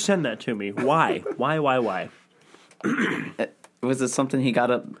would you send that to me? Why? Why? Was it something he got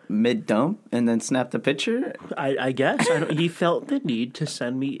up mid-dump and then snapped a picture? I guess. He felt the need to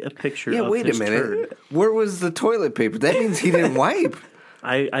send me a picture Yeah, of wait a his minute. turd. Where was the toilet paper? That means he didn't wipe.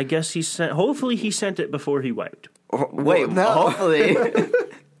 I guess he sent. Hopefully, he sent it before he wiped. Wait, no. hopefully.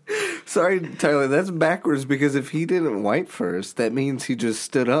 Sorry, Tyler, that's backwards because if he didn't wipe first, that means he just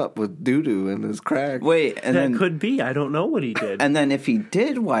stood up with doo-doo in his crack. Wait, and That then could be. I don't know what he did. and then if he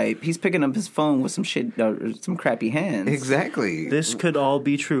did wipe, he's picking up his phone with some shit, some crappy hands. Exactly. This could all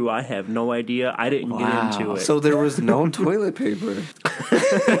be true. I have no idea. I didn't get into it. So there was no toilet paper.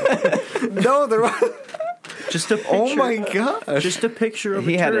 No, there was. Just a picture. Oh my gosh. Just a picture of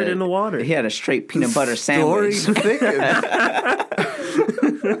He a had turd in the water. He had a straight peanut butter Story sandwich. thickens.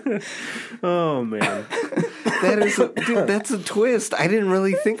 Oh man. Dude, that's a twist. I didn't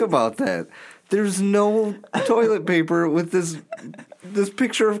really think about that. There's no toilet paper with this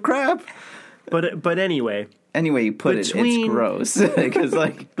picture of crap. But anyway, Anyway, you put it, it's Between- gross. Because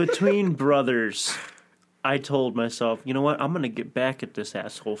like, between brothers, I told myself, you know what? I'm going to get back at this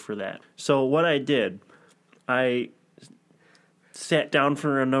asshole for that. So what I did, I sat down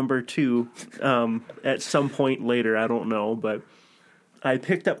for a number 2 at some point later. I don't know, but I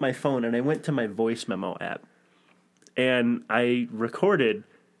picked up my phone and I went to my voice memo app. And I recorded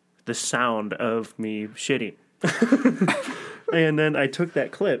the sound of me shitting. And then I took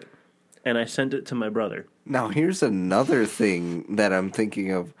that clip and I sent it to my brother. Now, here's another thing that I'm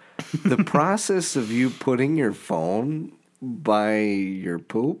thinking of. The process of you putting your phone by your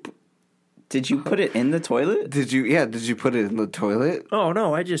poop. did you put it in the toilet? Did you put it in the toilet? Oh,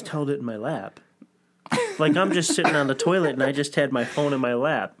 no, I just held it in my lap. Like, I'm just sitting on the toilet and I just had my phone in my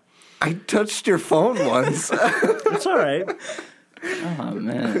lap. I touched your phone once. It's all right. Oh I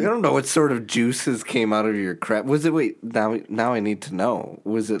man, don't know what sort of juices came out of your crap. Was it, wait, now I need to know.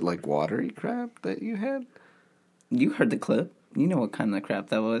 Was it like watery crap that you had? you heard the clip. You know what kind of crap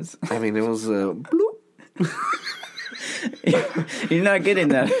that was. I mean, it was a bloop. You're not getting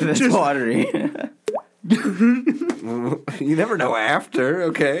that if it's watery. You never know after,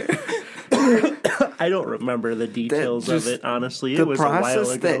 okay? I don't remember the details of it, honestly. It The was a while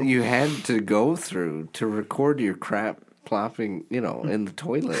process ago. that you had to go through to record your crap plopping, in the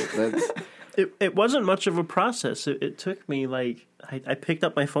toilet. That's It wasn't much of a process. It took me, like, I picked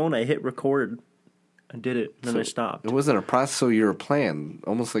up my phone, I hit record, I did it, and then I stopped. it wasn't a process, so you were planned,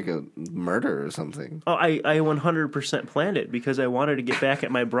 almost like a murder or something. Oh, I 100% planned it because I wanted to get back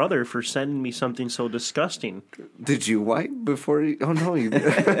at my brother for sending me something so disgusting. Did you wipe before you? Oh no, you.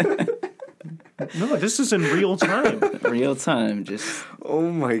 No, this is in real time. Real time, just Oh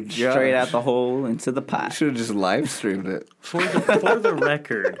my god! straight out the hole into the pot. Should have just live streamed it. For the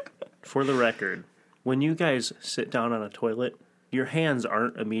record, when you guys sit down on a toilet, your hands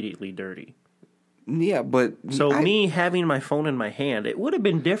aren't immediately dirty. Yeah, but So me having my phone in my hand, it would have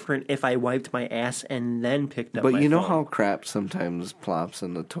been different if I wiped my ass and then picked up. But my you know phone. how crap sometimes plops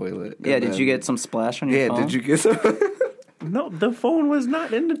in the toilet. Yeah, and did you then- get some splash on your Yeah, phone? did you get some? No, the phone was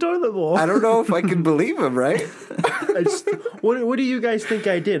not in the toilet bowl. I don't know if I can believe him. Right? What do you guys think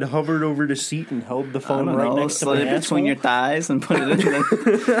I did? Hovered over the seat and held the I phone don't right know, next to slid my it asshole? between your thighs and put it in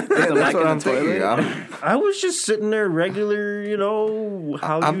the, Yeah, that's what in I'm the thinking. toilet. I was just sitting there regular,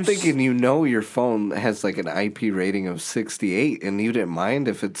 I'm thinking your phone has like an IP rating of 68, and you didn't mind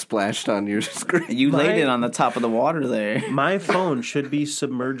if it splashed on your screen. You laid it on the top of the water there. My phone should be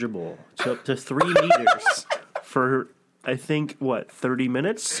submergible to up to 3 meters for, I think, 30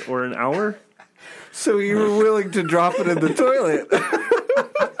 minutes or an hour? So you were willing to drop it in the toilet.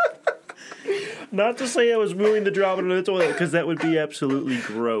 Not to say I was willing to drop it in the toilet, because that would be absolutely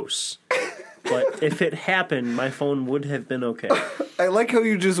gross. But if it happened, my phone would have been okay. I like how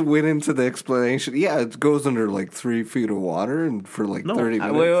you just went into the explanation. Yeah, it goes under like 3 feet of water and for like No, 30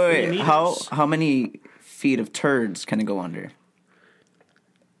 I- minutes. Wait. 3 How meters. how many feet of turds can it go under?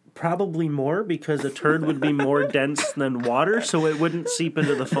 Probably more, because a turd would be more dense than water, so it wouldn't seep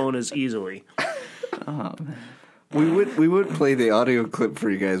into the phone as easily. We would play the audio clip for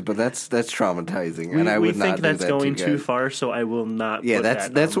you guys, but that's traumatizing, and I we would not think do that's that going to you too guys. far, so I will not. Yeah, put that's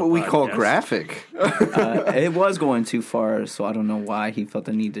that on what the we call podcast. graphic. It was going too far, so I don't know why he felt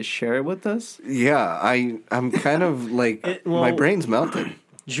the need to share it with us. Yeah, I'm kind of like my brain's melted.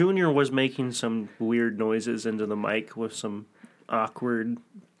 Junior was making some weird noises into the mic with some awkward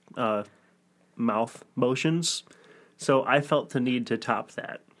mouth motions, so I felt the need to top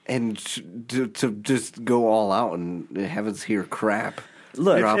that. And to just go all out and have us hear crap.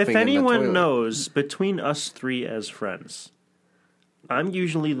 Look, dropping If in the anyone toilet. knows, between us three as friends, I'm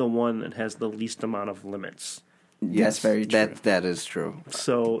usually the one that has the least amount of limits. That's very true. That is true.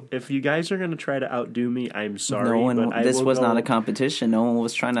 So if you guys are going to try to outdo me, I'm sorry. No one. but I This will was go- not a competition. No one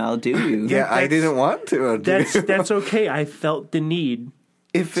was trying to outdo you. Yeah, I that's- didn't want to. That's okay. I felt the need.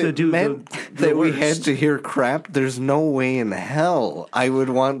 If to it do meant the that we worst. had to hear crap, there's no way in hell I would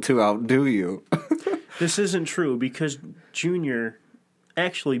want to outdo you. This isn't true, because Junior,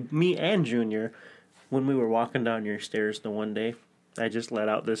 actually me and Junior, when we were walking down your stairs the one day, I just let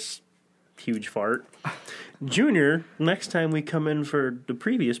out this huge fart. Junior, next time we come in for the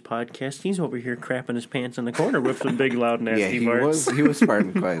previous podcast, he's over here crapping his pants in the corner with some big loud nasty Yeah, farts. he was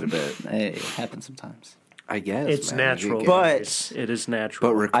farting quite a bit. Hey, it happens sometimes. I guess It's man. natural, You But- guys. It is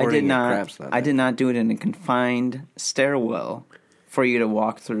natural. but I recording did it not. crap's not. I did not do it in a confined stairwell for you to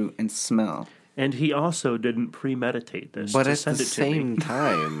walk through and smell. And he also didn't premeditate this. But to at send the it to me. same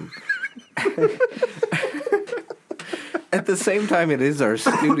time, at the same time, it is our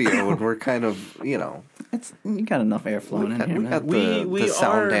studio, and we're kind of It's you got enough airflow in here, we man. got We the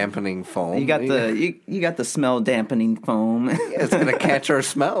sound are- dampening foam. You got the you got the smell dampening foam. It's gonna catch our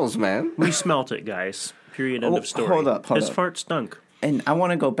smells, man. We smelt it, guys. Period. End Oh, of story. hold up. His fart stunk. And I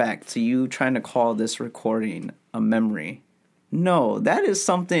want to go back to you trying to call this recording a memory. No, that is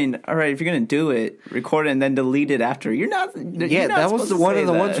something. All right, if you're gonna do it, record it and then delete it after. You're not. Yeah, that was one of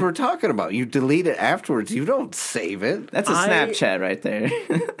the ones we're talking about. You delete it afterwards. You don't save it. That's a Snapchat right there.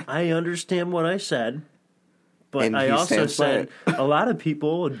 I understand what I said, but And I he also stands by said a lot of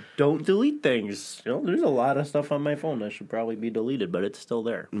people don't delete things. There's a lot of stuff on my phone that should probably be deleted, but it's still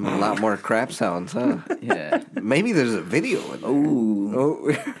there. A lot more crap sounds, huh? Yeah. Maybe there's a video in there. Ooh.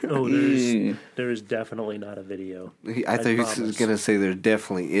 Oh, Oh, Ew. there is definitely not a video. I thought he was promise. gonna say there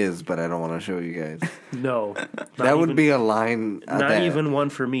definitely is, but I don't want to show you guys. No, That would be a line. not that, even one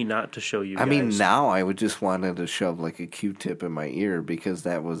for me not to show you. I mean, guys. now I would just wanted to shove like a Q-tip in my ear because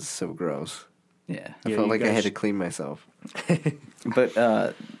that was so gross. Yeah. I Yeah, felt you like I guys- had to clean myself.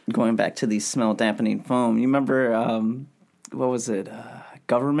 But going back to the smell dampening foam, you remember what was it?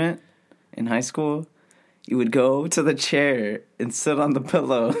 Government in high school. You would go to the chair and sit on the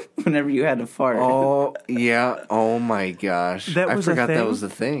pillow whenever you had to fart. Oh yeah! Oh my gosh! That I was a forgot that thing? was the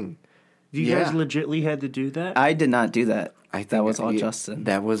thing. you yeah. guys legitly had to do that. I did not do that. I think That was all yeah, Justin.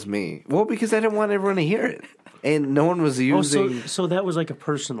 That was me. Well, because I didn't want everyone to hear it, and no one was Oh, using. so that was like a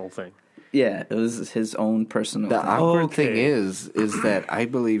personal thing. Yeah, it was his own personal The thing. awkward thing Okay. is that I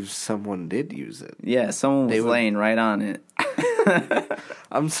believe someone did use it. Yeah, someone was They would- laying right on it.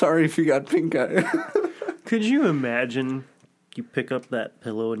 I'm sorry if you got pink eye. Could you imagine you pick up that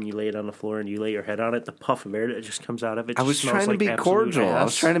pillow and you lay it on the floor and you lay your head on it, the puff of air that just comes out of it. I was just smells trying to like be absolute cordial. I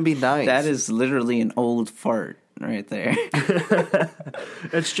was ass. trying to be nice. That is literally an old fart right there.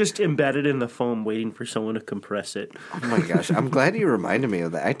 It's just embedded in the foam, waiting for someone to compress it. Oh my gosh! I'm glad you reminded me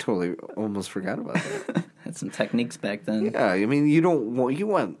of that. I totally almost forgot about that. Had some techniques back then. Yeah, I mean, you want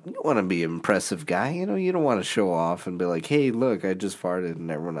to be an impressive guy. You know, you don't want to show off and be like, "Hey, look, I just farted," and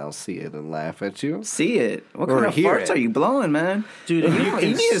everyone else see it and laugh at you. See it? What Or kind of hear farts it. are you blowing, man? Dude, if you You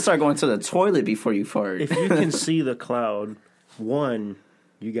can need to start going to the toilet before you fart. If you can see the cloud, one,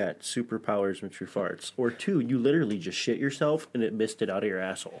 you got superpowers with your farts. Or two, you literally just shit yourself and it missed it out of your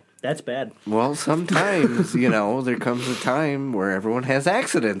asshole. That's bad. Well, sometimes there comes a time where everyone has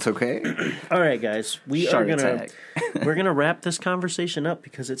accidents. Okay. All right, guys, Shark attack. we're gonna wrap this conversation up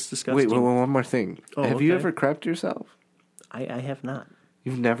because it's disgusting. Wait, one more thing. Oh, Have you okay. ever crapped yourself? I have not.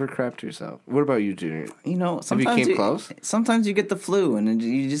 You've never crapped yourself. What about you, Junior? You know, sometimes came close? Sometimes you get the flu and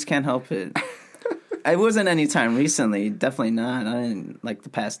you just can't help it. It wasn't any time recently. Definitely not. I didn't like the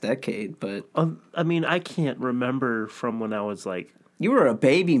past decade, but I mean, I can't remember from when I was like. you were a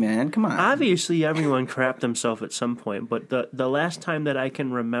baby, man. Come on. Obviously, everyone crapped themselves at some point, but the last time that I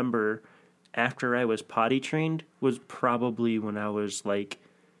can remember after I was potty trained was probably when I was like,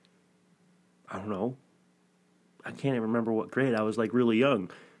 I don't know. I can't even remember what grade. I was like really young.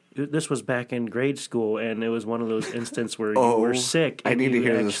 This was back in grade school, and it was one of those instances where you were sick I and need to you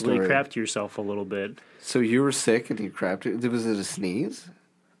hear the actually story. crapped yourself a little bit. So you were sick and you crapped it. Was it a sneeze,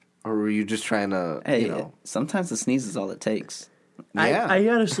 or were you just trying to? Hey, sometimes the sneeze is all it takes. Yeah. I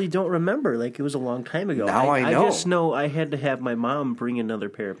honestly don't remember. Like, it was a long time ago. Now I know. I just know I had to have my mom bring another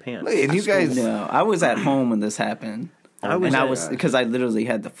pair of pants. And you guys, No, I was at home when this happened. I was Because I literally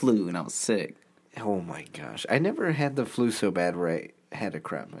had the flu and I was sick. oh my gosh, I never had the flu so bad where I had to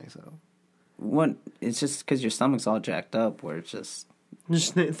crap myself. It's just because your stomach's all jacked up, where it's just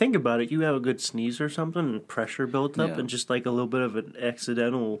Just think about it. You have a good sneeze or something, and pressure built up, Yeah. and just like a little bit of an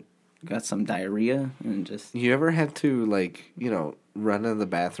accidental. got some diarrhea and just You ever had to run in the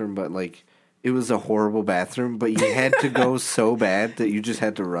bathroom, but it was a horrible bathroom, but you had to go so bad that you just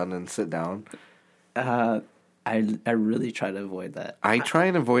had to run and sit down? I really try to avoid that. I try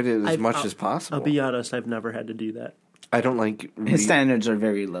and avoid it as much I'll- as possible. I'll be honest. I've never had to do that. I don't like His standards are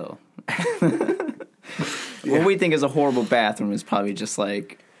very low. What we think is a horrible bathroom is probably just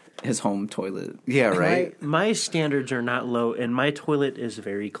like his home toilet. Yeah, right. My standards are not low, and my toilet is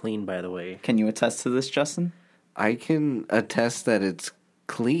very clean. By the way, Can you attest to this, Justin? I can attest that it's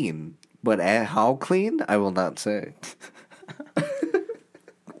clean, but how clean, I will not say.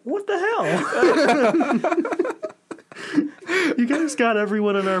 what the hell? You guys got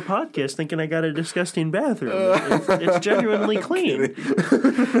everyone in our podcast thinking I got a disgusting bathroom. It's genuinely clean.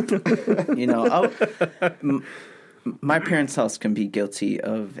 You know, my parents' house can be guilty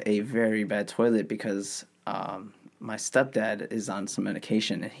of a very bad toilet because my stepdad is on some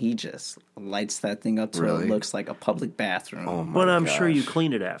medication and he just lights that thing up so Really? it looks like a public bathroom. Oh my But I'm sure you gosh.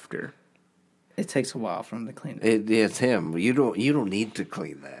 clean it after. It takes a while for him to clean it. It's him. You don't need to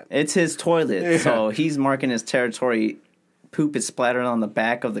clean that. It's his toilet, so he's marking his territory. Poop is splattered on the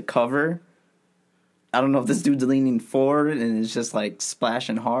back of the cover. I don't know if this dude's leaning forward and it's just like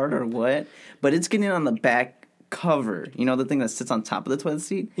splashing hard or what, but it's getting on the back cover. You know, the thing that sits on top of the toilet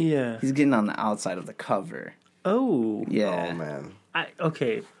seat? Yeah. He's getting on the outside of the cover. Oh. Yeah. Oh man.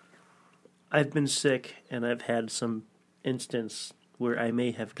 Okay. I've been sick, and I've had some instance where I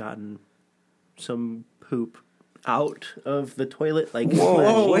may have gotten some poop out of the toilet, like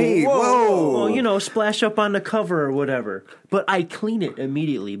Wait, whoa. well, splash up on the cover or whatever. But I clean it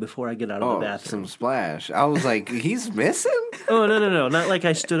immediately before I get out of the Oh, bathroom. some splash. I was like, he's missing? Oh no! Not like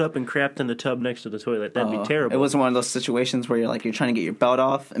I stood up and crapped in the tub next to the toilet. That'd be terrible. It wasn't one of those situations where you're trying to get your belt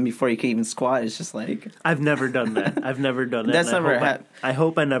off, and before you can even squat, it's just like I've never done that. I've never done that. That's and never I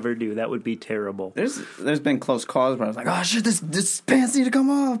hope I never do. That would be terrible. there's been close calls where I was like, oh shit, this pants need to come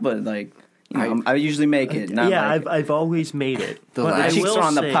off, but I usually make it. Not Yeah, like, I've always made it. The But last- I the cheeks will are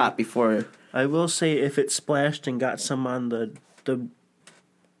on the say- pot before. I will say if it splashed and got some on the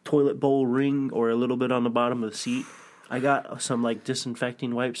toilet bowl ring or a little bit on the bottom of the seat, I got some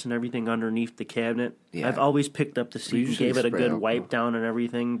disinfecting wipes and everything underneath the cabinet. Yeah. I've always picked up the seat and usually gave it a spray good alcohol. wipe down and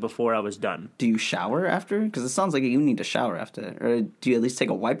everything before I was done. Do you shower after? Because it sounds like you need to shower after. Or do you at least take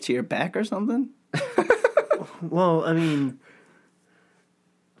a wipe to your back or something? Well, I mean,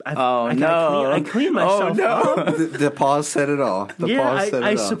 Oh, I no. clean myself up. The pause said it all. The Yeah, pause said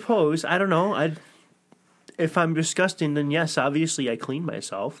I it all. suppose. I don't know. If I'm disgusting, then yes, obviously I clean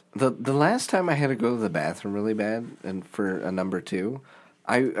myself. The last time I had to go to the bathroom really bad, and for a number two,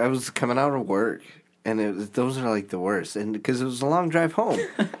 I was coming out of work, and those are like the worst. And because it was a long drive home,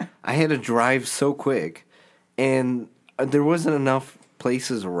 I had to drive so quick, and there wasn't enough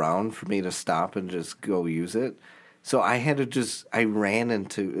places around for me to stop and just go use it. So I had to I ran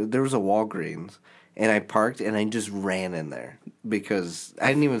into, there was a Walgreens, and I parked and I just ran in there because I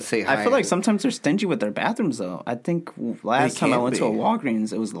didn't even say hi. I feel like sometimes they're stingy with their bathrooms, though. I think last time I went to a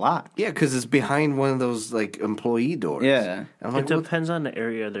Walgreens, it was locked. Yeah, because it's behind one of those like employee doors. Yeah. And I'm like, It depends on the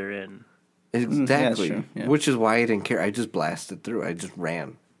area they're in. exactly. true, yeah. Which is why I didn't care. I just blasted through. I just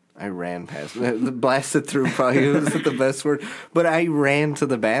ran. I ran past. Blasted through probably wasn't the best word, but I ran to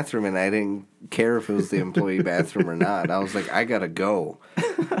the bathroom and I didn't care if it was the employee bathroom or not. I was like, I gotta go.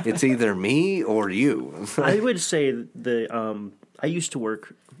 It's either me or you. I would say I used to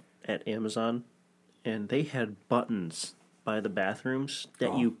work at Amazon, and they had buttons by the bathrooms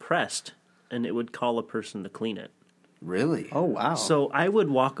that you pressed, and it would call a person to clean it. Really? Oh, wow. So I would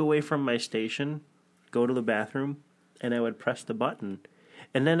walk away from my station, go to the bathroom, and I would press the button.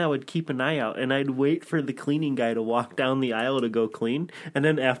 And then I would keep an eye out, and I'd wait for the cleaning guy to walk down the aisle to go clean. And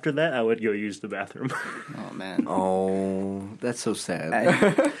then after that, I would go use the bathroom. Oh, man. Oh, that's so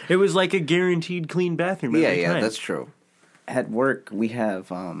sad. It was like a guaranteed clean bathroom every time. That's true. At work, we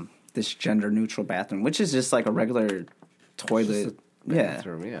have this gender-neutral bathroom, which is just like a regular toilet.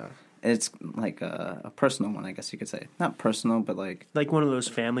 Bathroom, yeah. It's like a personal one, I guess you could say. Not personal, but like... Like one of those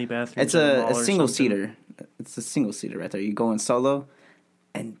family bathrooms. It's in the a mall or single-seater. It's a single-seater right there. You go in solo,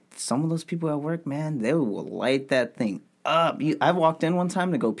 and some of those people at work, man, they will light that thing up. I walked in one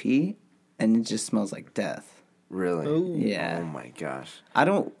time to go pee, and it just smells like death. Really? Ooh. Yeah. Oh my gosh.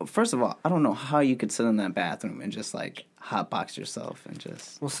 First of all, I don't know how you could sit in that bathroom and just like hotbox yourself and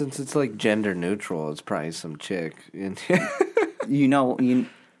just... Well, since it's like gender neutral, it's probably some chick. And You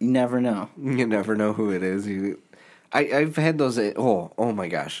never know. you never know who it is. I've had those. Oh my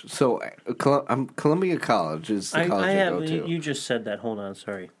gosh! So Columbia College is the college I go to. You just said that. Hold on,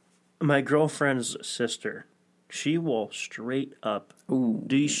 sorry. My girlfriend's sister, she will straight up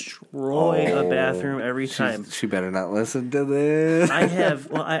destroy a bathroom every time. She better not listen to this.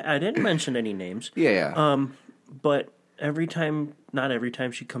 I didn't mention any names. Yeah. But not every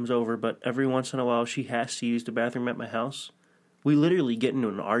time she comes over, but every once in a while she has to use the bathroom at my house. We literally get into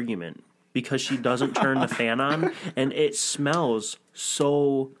an argument because she doesn't turn the fan on, and it smells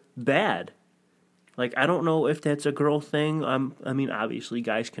so bad. Like, I don't know if that's a girl thing. I mean, obviously,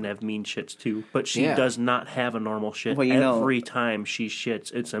 guys can have mean shits too, but she does not have a normal shit. Well, every time she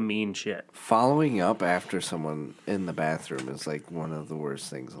shits, it's a mean shit. Following up after someone in the bathroom is like one of the worst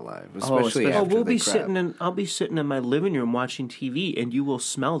things alive, especially after we'll they be crap. I'll be sitting in my living room watching TV, and you will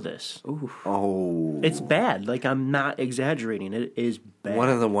smell this. Ooh. Oh, It's bad. Like, I'm not exaggerating. It is bad. one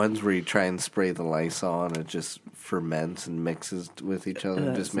of the ones where you try and spray the Lysol and it just ferments and mixes with each other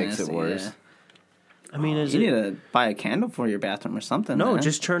and just makes nasty, it worse. yeah. I mean, You need to buy a candle for your bathroom or something. No, man.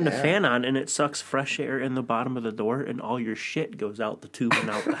 just turn the fan on, and it sucks fresh air in the bottom of the door, and all your shit goes out the tube and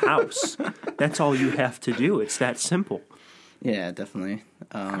out the house. That's all you have to do. It's that simple. Yeah, definitely.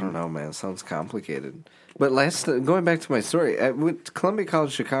 I don't know, man. It sounds complicated. But going back to my story, Columbia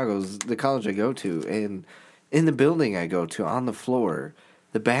College Chicago is the college I go to, and in the building I go to, on the floor,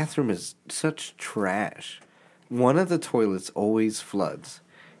 the bathroom is such trash. One of the toilets always floods.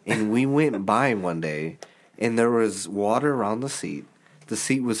 And we went by one day, and there was water around the seat. The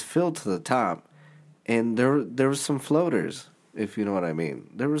seat was filled to the top, and there was some floaters, if you know what I mean.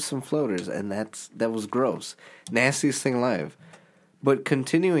 There was some floaters, and that was gross. Nastiest thing alive. But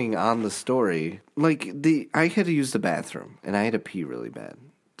continuing on the story, I had to use the bathroom, and I had to pee really bad.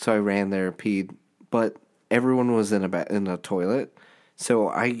 So I ran there, peed, but everyone was in a toilet. So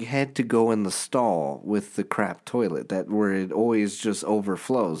I had to go in the stall with the crap toilet where it always just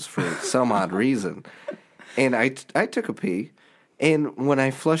overflows for some odd reason. And I took a pee, and when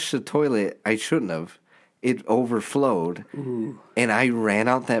I flushed the toilet, I shouldn't have. It overflowed, and I ran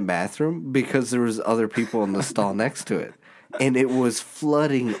out that bathroom because there was other people in the stall next to it, and it was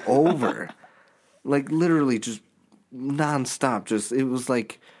flooding over, like literally just nonstop. It was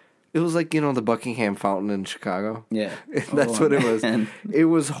like, the Buckingham Fountain in Chicago. Yeah. That's what it was. It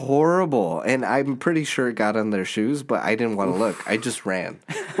was horrible. And I'm pretty sure it got on their shoes, but I didn't want to look. I just ran.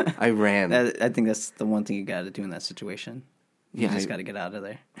 I ran. I think that's the one thing you got to do in that situation. You just got to get out of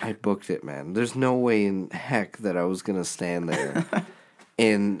there. I booked it, man. There's no way in heck that I was going to stand there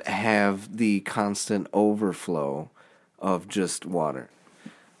and have the constant overflow of just water.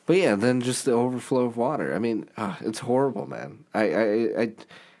 But yeah, then just the overflow of water. I mean, it's horrible, man.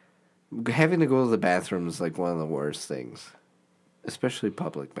 Having to go to the bathroom is like one of the worst things, especially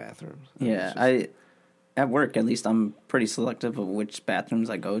public bathrooms. Yeah, at work at least, I'm pretty selective of which bathrooms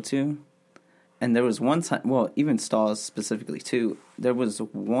I go to, And there was one time, well, even stalls specifically too. There was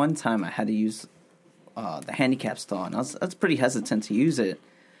one time I had to use the handicap stall, and I was pretty hesitant to use it.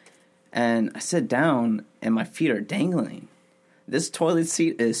 And I sit down, and my feet are dangling. This toilet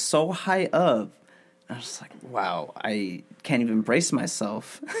seat is so high up. I was just like, wow, I can't even brace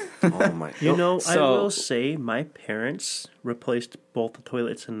myself. Oh my! You know, I So- will say my parents replaced both the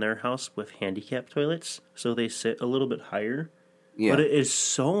toilets in their house with handicap toilets, so they sit a little bit higher. Yeah. But it is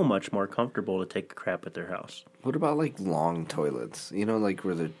so much more comfortable to take a crap at their house. What about like long toilets? You know, like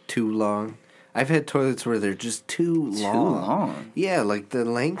where they're too long. I've had toilets where they're just too long. long? Yeah, like the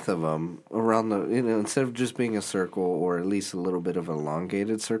length of them around the, instead of just being a circle or at least a little bit of an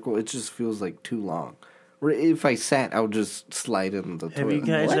elongated circle, it just feels like too long. Where if I sat, I would just slide in the toilet. Have you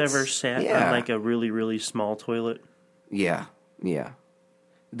guys What? ever sat Yeah. on like a really, really small toilet? Yeah, yeah.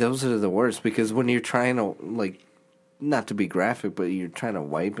 Those are the worst because when you're trying to, like, not to be graphic, but you're trying to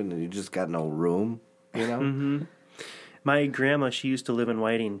wipe and you just got no room, you know? Mm-hmm. My grandma, she used to live in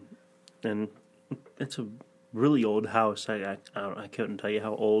Whiting, and it's a really old house. I couldn't tell you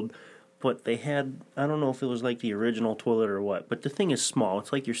how old, but they had, I don't know if it was like the original toilet or what, but the thing is small.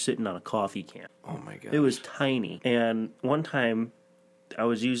 It's like you're sitting on a coffee can. Oh my god. It was tiny. And one time I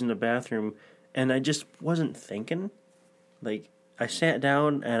was using the bathroom and I just wasn't thinking. Like, I sat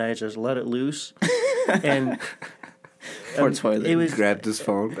down and I just let it loose. And Poor toilet. it was Grabbed his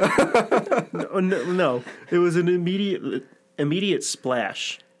phone. no, it was an immediate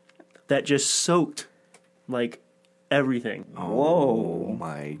splash that just soaked like everything. Oh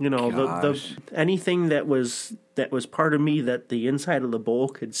my You know, gosh. the anything that was part of me that the inside of the bowl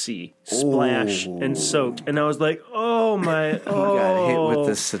could see splash and soaked, and I was like, "Oh my!" You got hit with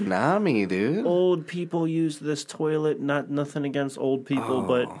the Oh, tsunami, dude. old people use this toilet. Nothing against old people,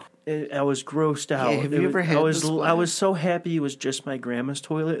 but I was grossed out. have you ever had I the was splash? so happy it was just my grandma's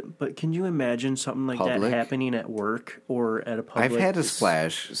toilet. But can you imagine something like Public? that happening at work or at a public? I've had a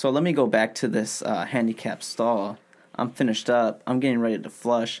splash. So let me go back to this handicap stall. I'm finished up. I'm getting ready to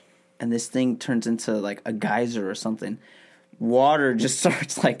flush, and this thing turns into like a geyser or something. Water just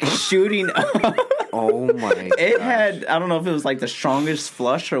starts like shooting up. Oh my It gosh. had, I don't know if it was like the strongest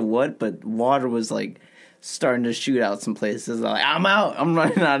flush or what, but water was like starting to shoot out some places. I'm like, I'm out. I'm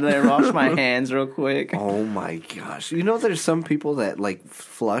running out of there. Wash my hands real quick. Oh my gosh. You know there's some people that like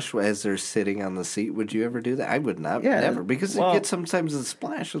flush as they're sitting on the seat. Would you ever do that? I would not. Yeah, Never. Because well- it gets sometimes a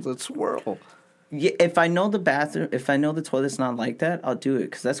splash with a swirl. Yeah, if I know the bathroom, if I know the toilet's not like that, I'll do it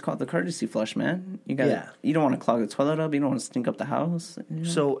because that's called the courtesy flush, man. You got, Yeah. You don't want to clog the toilet up. You don't want to stink up the house. You know?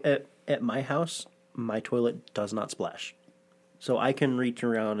 So at my house, my toilet does not splash. So I can reach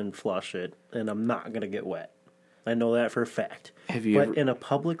around and flush it, and I'm not going to get wet. I know that for a fact. Have you But ever- in a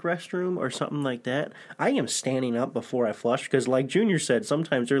public restroom or something like that, I am standing up before I flush because, like Junior said,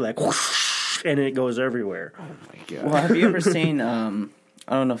 sometimes they're like, whoosh, and it goes everywhere. Oh my god. Well, have you ever seen?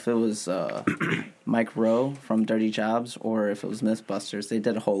 I don't know if it was Mike Rowe from Dirty Jobs or if it was MythBusters. They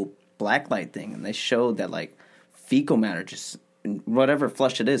did a whole blacklight thing, and they showed that like fecal matter just whatever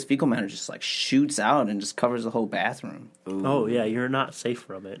flush it is, fecal matter just like shoots out and just covers the whole bathroom. Oh, yeah, you're not safe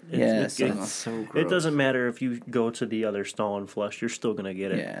from it. Yeah, it, so- it, That's so gross. it doesn't matter if you go to the other stall and flush, you're still going to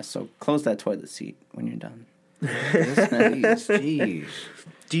get it. Yeah, so close that toilet seat when you're done. Jeez, jeez.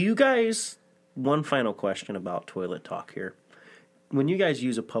 Do you guys, one final question about toilet talk here. When you guys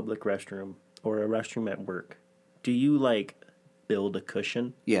use a public restroom or a restroom at work, do you like build a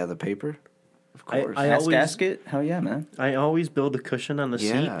cushion? Yeah, the paper? Of I- course. I Ass always- gasket? Hell yeah, man. I always build a cushion on the seat,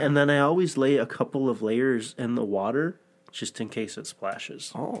 Yeah. and then I always lay a couple of layers in the water just in case it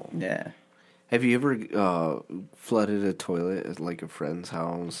splashes. Oh. Yeah. Have you ever flooded a toilet at like a friend's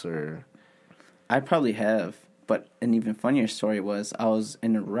house or? I probably have, but an even funnier story was I was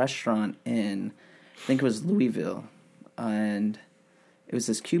in a restaurant in, I think it was Louisville, and it was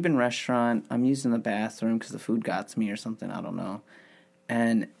this Cuban restaurant. I'm using the bathroom because the food got to me or something, I don't know,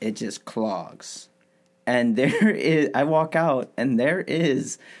 and it just clogs. And there is, I walk out, and there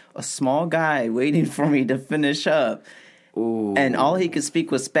is a small guy waiting for me to finish up. Ooh. And all he could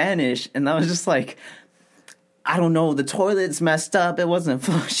speak was Spanish, and I was just like, I don't know, the toilet's messed up, it wasn't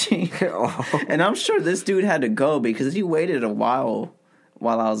flushing. Oh. And I'm sure this dude had to go because he waited a while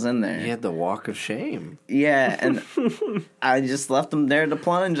I was in there. He had the walk of shame. Yeah, and I just left him there to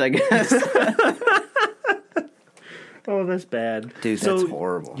plunge, I guess. Oh, that's bad. Dude, that's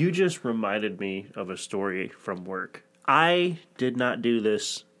horrible. You just reminded me of a story from work. I did not do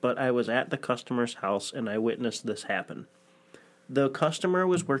this, but I was at the customer's house and I witnessed this happen. The customer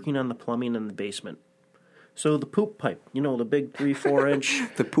was working on the plumbing in the basement. So the poop pipe, the big 3-4 inch.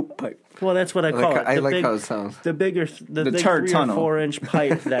 The poop pipe. Well, that's what I call it. I like how it sounds. The bigger, the big turd 3 tunnel. or 4 inch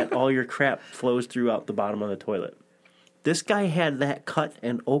pipe that all your crap flows throughout the bottom of the toilet. This guy had that cut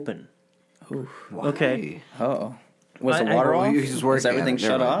and open. Why? Okay. Oh. Was the I- water well, off? he's working Was everything on it,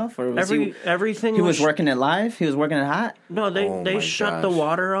 shut never mind. off? Or was he Everything was working it live? He was working it hot? No, they Oh my shut the gosh.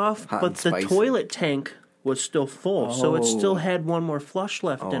 water off, Hot but and the spicy. toilet tank was still full, so it still had one more flush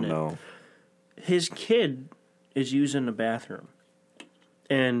left Oh in it. no. His kid is using the bathroom,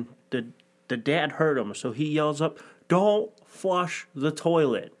 and the dad heard him, so he yells up, "Don't flush the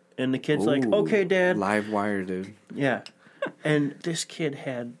toilet!" And the kid's like, Ooh, "Okay, Dad." Live wire, dude. Yeah. And this kid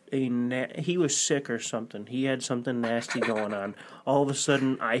had he was sick or something. He had something nasty going on. All of a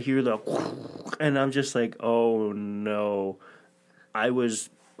sudden, I hear the, and I'm just like, "Oh no!" I was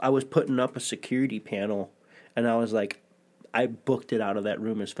putting up a security panel, and I was like, I booked it out of that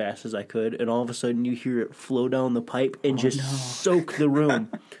room as fast as I could, and all of a sudden, you hear it flow down the pipe and soak the room.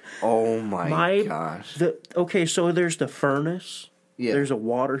 Oh my gosh. Okay, so there's the furnace. Yeah. There's a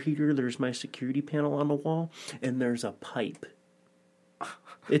water heater. There's my security panel on the wall, and there's a pipe.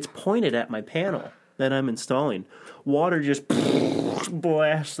 It's pointed at my panel that I'm installing. Water just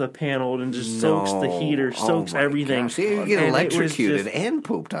blasts the panel and just soaks the heater, soaks everything. Gosh. You get And it was electrocuted just- and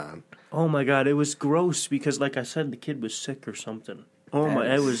pooped on. Oh my god, it was gross because, like I said, the kid was sick or something. Oh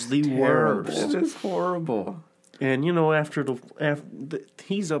my, it was the terrible. worst. It is horrible. And after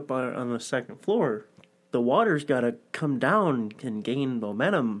he's up on the second floor, the water's got to come down and gain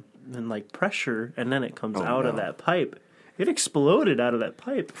momentum and like pressure, and then it comes out of no. that pipe. It exploded out of that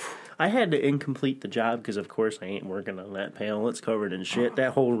pipe. I had to incomplete the job because, of course, I ain't working on that panel. It's covered in shit.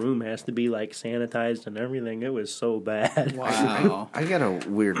 That whole room has to be like sanitized and everything. It was so bad. Wow. I got a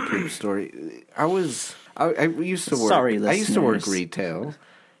weird poop story. I used to work. Sorry, I used to work listeners. retail,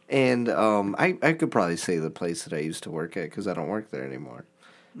 and I could probably say the place that I used to work at because I don't work there anymore.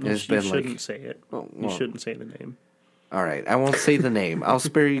 And You it's been shouldn't like, say it. Oh, You well. shouldn't say the name. all right, I won't say the name. I'll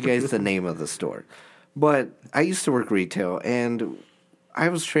spare you guys the name of the store. But I used to work retail, and I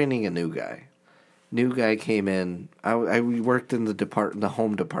was training a new guy. New guy came in. We worked in the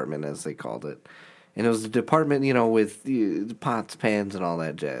home department, as they called it. And it was the department, with the pots, pans, and all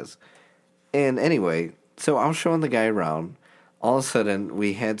that jazz. And anyway, so I was showing the guy around. All of a sudden,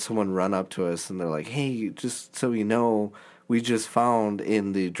 we had someone run up to us, and they're like, "Hey, just so you know, we just found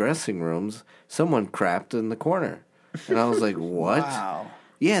in the dressing rooms someone crapped in the corner." And I was like, "What?" Wow.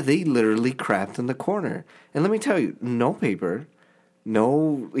 Yeah, they literally crapped in the corner. And let me tell you, no paper,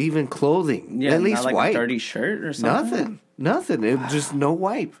 no even clothing, Yeah, at least not like wipe. a dirty shirt or something. Nothing. It was just no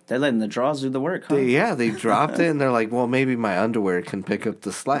wipe. They're letting the draws do the work, huh? They dropped it, and they're like, well, maybe my underwear can pick up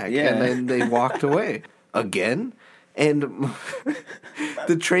the slack. Yeah. And then they walked away. Again? And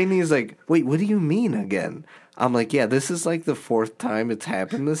the trainee's like, wait, what do you mean again? I'm like, yeah, this is like the 4th time it's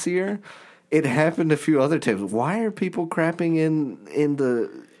happened this year. It happened a few other times. Why are people crapping in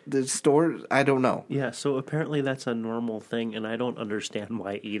the store? I don't know. Yeah, so apparently that's a normal thing, and I don't understand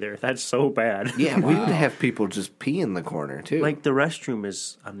why either. That's so bad. Yeah, we would have people just pee in the corner, too. Like, the restroom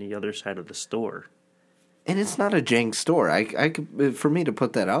is on the other side of the store. And it's not a jank store. I could, for me to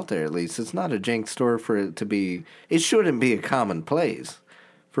put that out there, at least, it's not a jank store for it to be. It shouldn't be a commonplace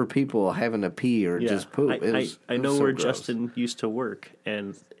for people having to pee or just poop. I know where Justin used to work,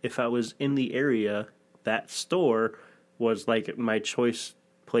 and if I was in the area, that store was like my choice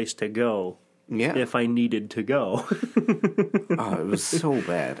place to go. Yeah. If I needed to go. Oh, it was so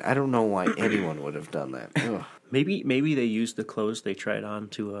bad. I don't know why anyone would have done that. Ugh. Maybe they used the clothes they tried on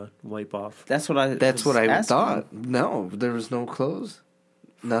to wipe off. That's what I. That's was what I asking. thought. No, there was no clothes.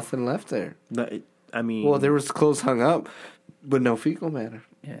 Nothing left there. I mean, Well, there was clothes hung up, but no fecal matter.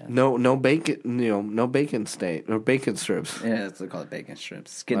 Yeah. No bacon. No bacon stain or bacon strips. Yeah, that's what they call it, bacon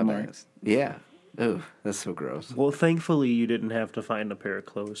strips, skid My bad. marks. Yeah. Ugh, that's so gross. well, thankfully you didn't have to find a pair of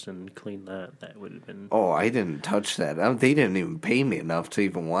clothes and clean that. That would have been. Oh, I didn't touch that. They didn't even pay me enough to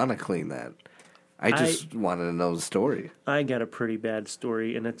even want to clean that. I just wanted to know the story. I got a pretty bad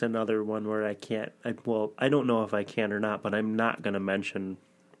story, and it's another one where I can't. I don't know if I can or not, but I'm not going to mention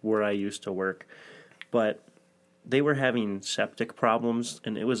where I used to work. But they were having septic problems,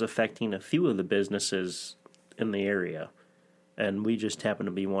 and it was affecting a few of the businesses in the area. And we just happened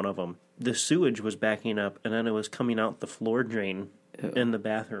to be one of them. The sewage was backing up, and then it was coming out the floor drain in the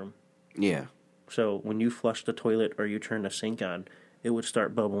bathroom. Yeah. So when you flush the toilet or you turn the sink on, it would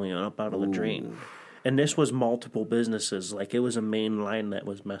start bubbling up out of the drain. And this was multiple businesses. Like, it was a main line that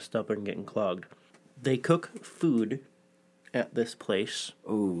was messed up and getting clogged. They cook food at this place,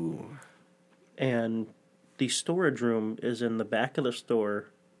 Ooh. and the storage room is in the back of the store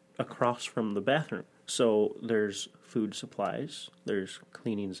across from the bathroom. So there's food supplies, there's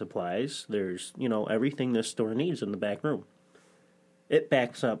cleaning supplies, there's, everything this store needs in the back room. It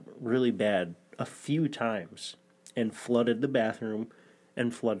backs up really bad a few times and flooded the bathroom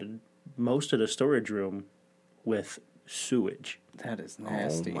and flooded most of the storage room with sewage. That is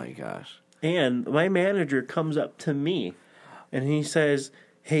nasty. Oh my gosh. And my manager comes up to me and he says,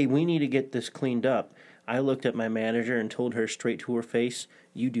 "Hey, we need to get this cleaned up." I looked at my manager and told her straight to her face,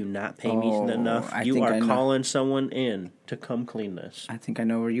 "You do not pay me enough. You are calling someone in to come clean this." I think I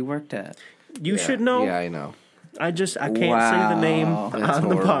know where you worked at. You should know. Yeah, I know. I can't say the name on That's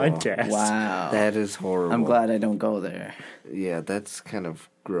the horrible. podcast. Wow. That is horrible. I'm glad I don't go there. Yeah, that's kind of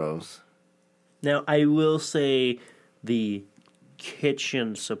gross. Now, I will say the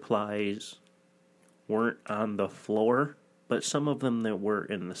kitchen supplies weren't on the floor, but some of them that were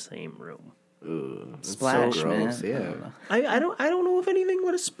in the same room. Ugh, it's Splash, so gross. man. Yeah. I don't know if anything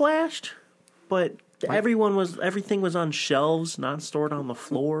would have splashed, but everything was on shelves, not stored on the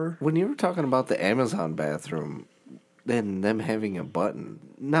floor. When you were talking about the Amazon bathroom and them having a button,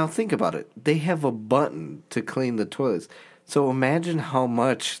 now think about it. They have a button to clean the toilets. So imagine how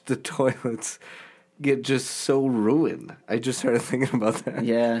much the toilets get just so ruined. I just started thinking about that.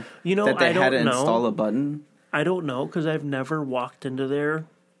 Yeah. You that they I had to don't know. install a button. I don't know because I've never walked into there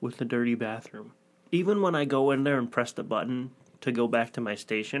with a dirty bathroom. Even when I go in there and press the button to go back to my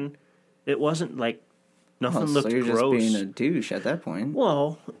station, it wasn't like nothing looked so you're gross. just being a douche at that point.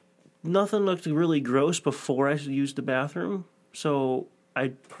 Well, nothing looked really gross before I used the bathroom, so I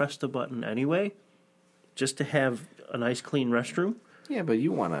pressed the button anyway, just to have a nice clean restroom. Yeah, but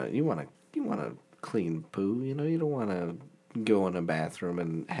you wanna clean poo. You don't wanna go in a bathroom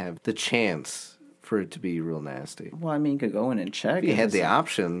and have the chance for it to be real nasty. Well, I mean, you could go in and check. If you had It's the like-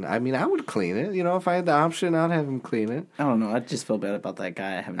 option, I mean, I would clean it. If I had the option, I'd have him clean it. I don't know. I just feel bad about that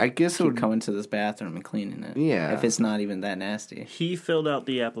guy having I guess it keep would- coming to this bathroom and cleaning it. Yeah. If it's not even that nasty. He filled out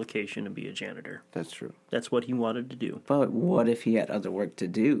the application to be a janitor. That's true. That's what he wanted to do. But what if he had other work to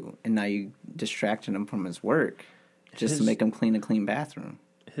do, and now you distracted him from his work just to His- make him clean a clean bathroom?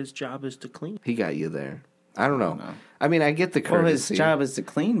 His job is to clean. He got you there. I don't know. know. I mean, I get the Well, his courtesy. job is to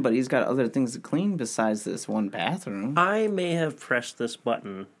clean, but he's got other things to clean besides this one bathroom. I may have pressed this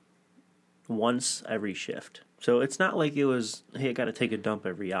button once every shift. So it's not like it was, hey, I got to take a dump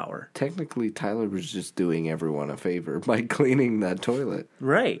every hour. Technically, Tyler was just doing everyone a favor by cleaning that toilet.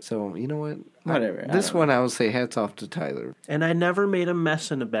 Right. So, you know what? Whatever. I This don't one, I would say hats off to Tyler. And I never made a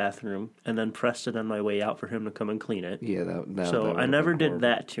mess in the bathroom and then pressed it on my way out for him to come and clean it. Yeah, that So would've I never been did horrible.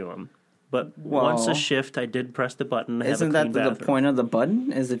 that to him. But Well, once a shift, I did press the button to have Isn't a that clean the bathroom. point of the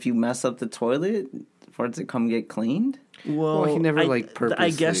button? Is if you mess up the toilet for it to come get cleaned? Well, Well, he never, I guess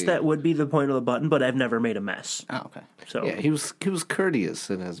purposely- that would be the point of the button, but I've never made a mess. Oh, okay. So Yeah, he was courteous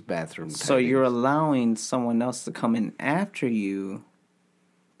in his bathroom. So you're allowing someone else to come in after you,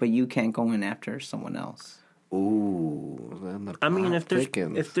 but you can't go in after someone else. Ooh. Then the I mean, plot if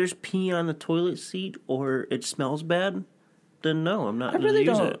thickens. there's pee on the toilet seat or it smells bad, then no, I'm not I going to really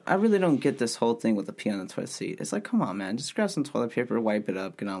use don't. it. I really don't get this whole thing with the pee on the toilet seat. It's like, come on, man, just grab some toilet paper, wipe it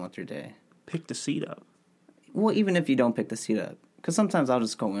up, get on with your day. Pick the seat up. Well, even if you don't pick the seat up, because sometimes I'll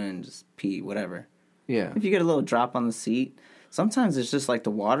just go in and just pee, whatever. Yeah. If you get a little drop on the seat, sometimes it's just like the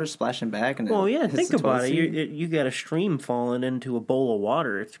water splashing back. And Well, it yeah, hits think the toilet about it. seat. You got a stream falling into a bowl of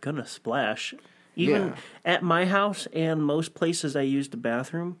water. It's going to splash. Even Yeah. at my house and most places I use the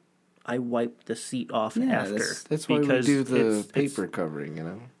bathroom, I wipe the seat off Yeah, after. That's why we because do the it's- paper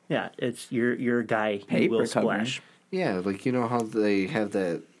covering, Yeah, it's your guy who Paper will covering? splash. Yeah, like you know how they have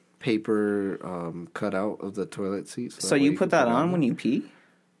that paper cut out of the toilet seat. So that way you put can that on it. when you pee?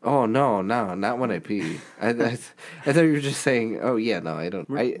 Oh no, not when I pee. I thought you were just saying. Oh yeah, no, I don't.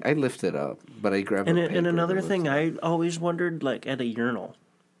 I lift it up, but I grab. And a paper and another lift thing, it. I always wondered, like at a urinal,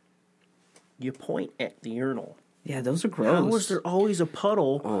 you point at the urinal. Yeah, those are gross. How is there always a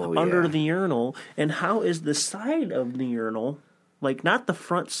puddle Oh, under yeah. the urinal? And how is the side of the urinal, like not the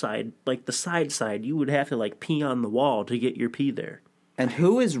front side, like the side, you would have to like pee on the wall to get your pee there. And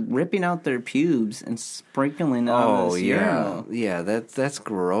who is ripping out their pubes and sprinkling it on Oh this yeah, urinal? yeah. That's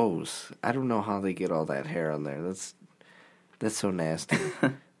gross. I don't know how they get all that hair on there. That's so nasty.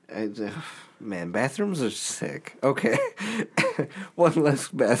 Man, bathrooms are sick. Okay, one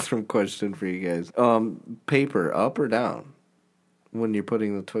last bathroom question for you guys. Paper up or down when you're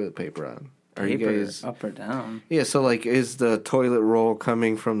putting the toilet paper on? Are Paper, you guys up or down? Yeah, so like, is the toilet roll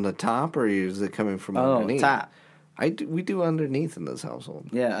coming from the top or is it coming from Oh, underneath? top. We do underneath in this household.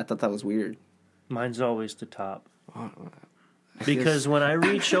 Yeah, I thought that was weird. Mine's always the top. Because when I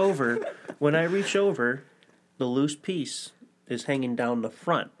reach over, the loose piece is hanging down the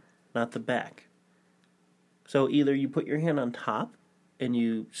front, not the back. So either you put your hand on top and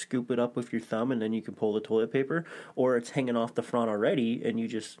you scoop it up with your thumb and then you can pull the toilet paper, or it's hanging off the front already and you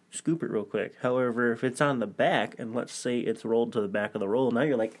just scoop it real quick. However, if it's on the back and let's say it's rolled to the back of the roll, now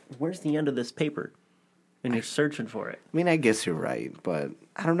you're like, where's the end of this paper? And you're searching for it. I mean, I guess you're right, but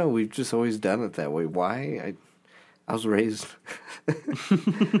I don't know. We've just always done it that way. Why? I was raised.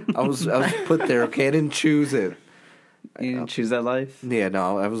 I was put there. Okay, I didn't choose it. You didn't choose that life? Yeah,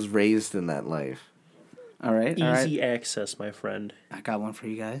 no, I was raised in that life. All right. Easy access, my friend. I got one for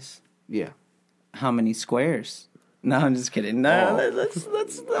you guys. Yeah. How many squares? No, I'm just kidding. No,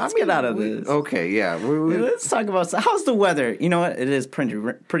 let's get out of this. Okay, yeah. Let's talk about how's the weather. You know what? It is pretty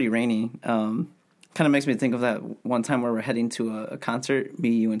rainy. Kind of makes me think of that one time where we're heading to a concert. Me,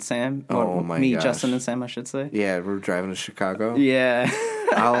 you, and Sam. Oh my me, gosh. Justin, and Sam, I should say. Yeah, we're driving to Chicago. Yeah.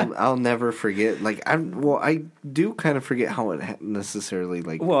 I'll never forget. Like I do kind of forget how it necessarily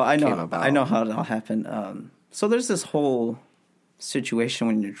like. Well, I know. Came about. I know how it all happened. So there's this whole situation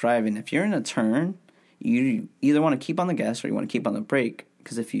when you're driving. If you're in a turn, you either want to keep on the gas or you want to keep on the brake,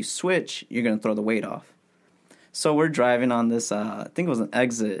 because if you switch, you're going to throw the weight off. So we're driving on this. I think it was an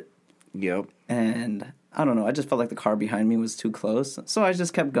exit. Yep. And I don't know. I just felt like the car behind me was too close, so I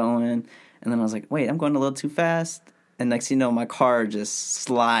just kept going. And then I was like, "Wait, I'm going a little too fast." And next thing you know, my car just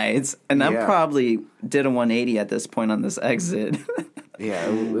slides, and I probably did a 180 at this point on this exit. Yeah,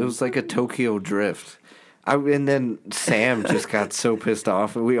 it was like a Tokyo drift. And then Sam just got so pissed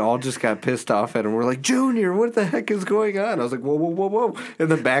off, and we all just got pissed off at him. We're like, Junior, what the heck is going on? I was like, whoa, whoa, whoa, whoa. In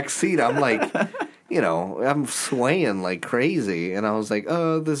the back seat, I'm like, I'm swaying like crazy. And I was like,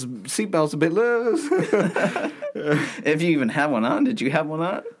 this seatbelt's a bit loose. If you even have one on, did you have one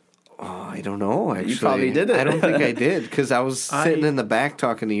on? Oh, I don't know, actually. You probably did it. I don't think I did, because I was sitting in the back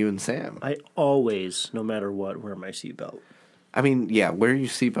talking to you and Sam. I always, no matter what, wear my seatbelt. I mean, yeah, wear your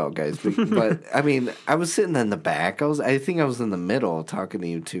seatbelt, guys. But I mean, I was sitting in the back. I think I was in the middle talking to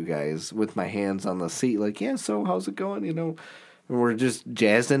you two guys with my hands on the seat, like, yeah, so how's it going? And we're just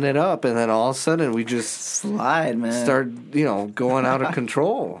jazzing it up, and then all of a sudden we just slide, man. Start, going out of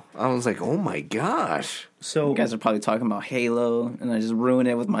control. I was like, oh my gosh. So you guys are probably talking about Halo, and I just ruined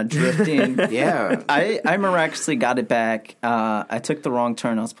it with my drifting. Yeah. I miraculously got it back. I took the wrong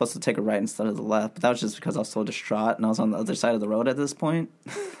turn. I was supposed to take a right instead of the left, but that was just because I was so distraught, and I was on the other side of the road at this point.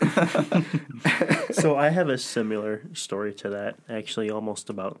 So I have a similar story to that. Actually, almost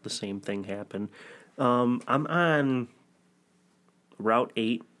about the same thing happened. I'm on Route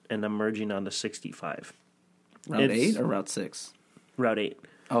 8, and I'm merging onto 65. Route 8 or Route 6? Route 8.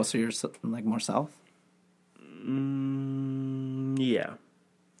 Oh, so you're like more south? Yeah.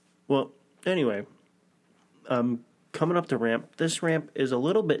 Well, anyway, coming up the ramp. This ramp is a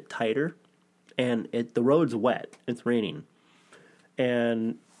little bit tighter, and the road's wet. It's raining,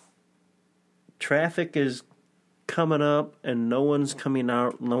 and traffic is coming up, and no one's coming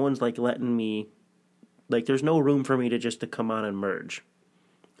out. No one's like letting me. Like, there's no room for me to come on and merge.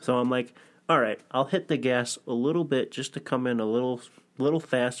 So I'm like, all right, I'll hit the gas a little bit just to come in a little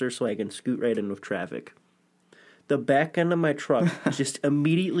faster so I can scoot right in with traffic. The back end of my truck just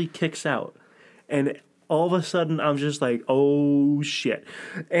immediately kicks out. And all of a sudden, I'm just like, oh, shit.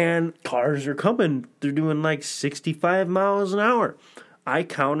 And cars are coming. They're doing like 65 miles an hour. I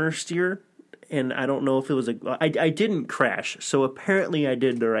counter steer. And I don't know if it was I didn't crash, so apparently I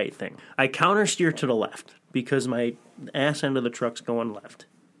did the right thing. I counter steer to the left because my ass end of the truck's going left.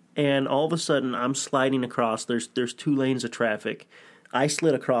 And all of a sudden, I'm sliding across. There's 2 lanes of traffic. I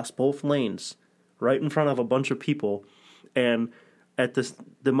slid across both lanes right in front of a bunch of people. And at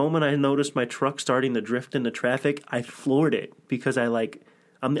the moment I noticed my truck starting to drift into traffic, I floored it because I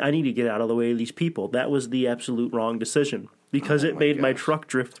need to get out of the way of these people. That was the absolute wrong decision. Because it made my truck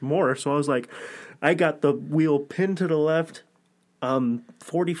drift more. So I was like, I got the wheel pinned to the left,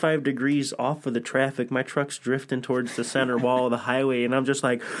 45 degrees off of the traffic. My truck's drifting towards the center wall of the highway, and I'm just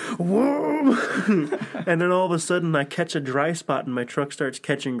like, whoa! And then all of a sudden, I catch a dry spot, and my truck starts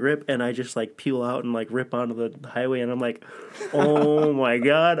catching grip, and I just like peel out and like rip onto the highway, and I'm like, oh my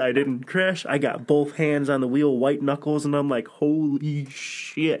god, I didn't crash. I got both hands on the wheel, white knuckles, and I'm like, holy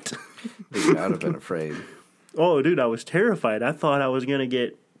shit! You gotta have been afraid. Oh, dude, I was terrified. I thought I was going to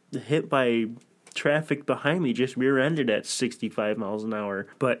get hit by traffic behind me, just rear-ended at 65 miles an hour.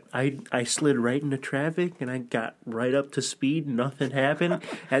 But I slid right into traffic, and I got right up to speed. Nothing happened.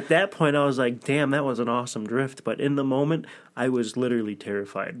 At that point, I was like, damn, that was an awesome drift. But in the moment, I was literally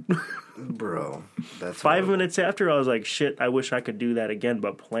terrified. Bro, that's 5 minutes after, I was like, shit, I wish I could do that again,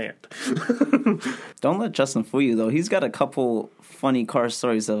 but plant. Don't let Justin fool you, though. He's got a couple funny car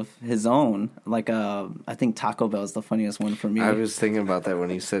stories of his own. Like, I think Taco Bell is the funniest one for me. I was thinking about that when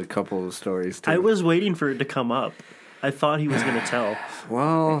he said a couple of stories, too. was waiting for it to come up. I thought he was going to tell.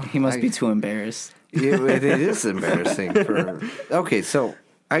 Well, He must be too embarrassed. it is embarrassing. Okay, so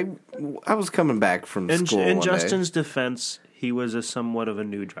I was coming back from school. In one Justin's defense, he was somewhat of a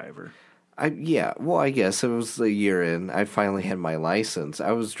new driver. I guess it was a year in. I finally had my license.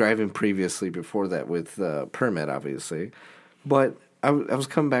 I was driving previously before that with permit, obviously, but I was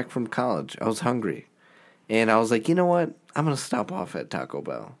coming back from college. I was hungry, and I was like, you know what? I'm gonna stop off at Taco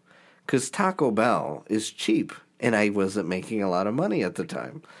Bell because Taco Bell is cheap, and I wasn't making a lot of money at the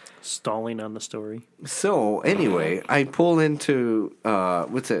time. Stalling on the story. So anyway, I pull into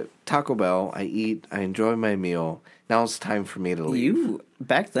Taco Bell. I eat. I enjoy my meal. Now it's time for me to leave.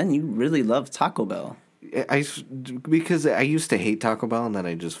 Back then, you really loved Taco Bell. Because I used to hate Taco Bell, and then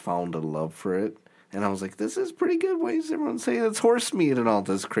I just found a love for it. And I was like, this is pretty good. Why is everyone saying it's horse meat and all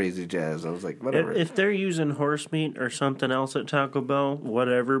this crazy jazz? I was like, whatever. If they're using horse meat or something else at Taco Bell,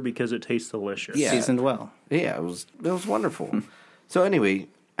 whatever, because it tastes delicious. Yeah. Seasoned well. Yeah, it was wonderful. So anyway,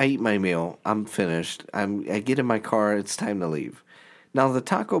 I eat my meal. I'm finished. I get in my car. It's time to leave. Now, the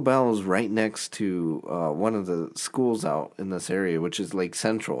Taco Bell is right next to one of the schools out in this area, which is Lake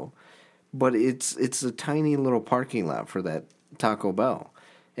Central. But it's a tiny little parking lot for that Taco Bell.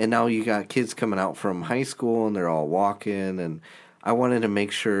 And now you got kids coming out from high school, and they're all walking. And I wanted to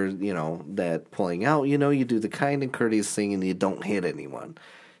make sure, that pulling out, you do the kind and courteous thing and you don't hit anyone.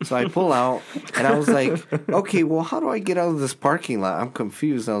 So I pull out, and I was like, okay, well, how do I get out of this parking lot? I'm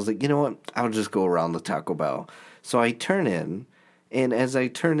confused. And I was like, you know what? I'll just go around the Taco Bell. So I turn in. And as I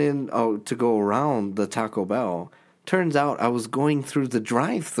turn in to go around the Taco Bell, turns out I was going through the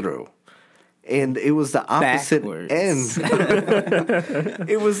drive-thru. And it was the opposite end.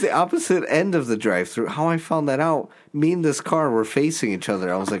 It was the opposite end of the drive-thru. How I found that out, me and this car were facing each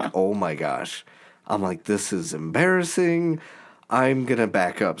other. I was like, oh my gosh. I'm like, this is embarrassing. I'm going to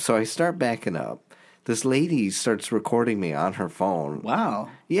back up. So I start backing up. This lady starts recording me on her phone. Wow.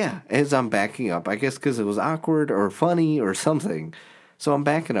 Yeah, as I'm backing up. I guess because it was awkward or funny or something. So I'm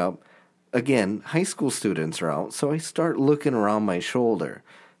backing up. Again, high school students are out. So I start looking around my shoulder.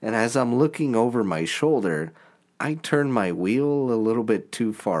 And as I'm looking over my shoulder, I turn my wheel a little bit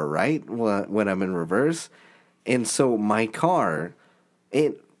too far right when I'm in reverse. And so my car,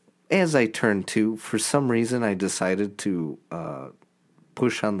 as I turned to, for some reason I decided to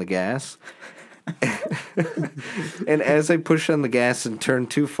push on the gas. And as I pushed on the gas and turned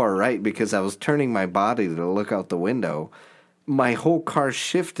too far right because I was turning my body to look out the window, my whole car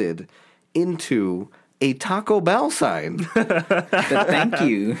shifted into a Taco Bell sign. Thank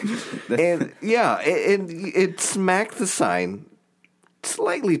you. And it smacked the sign,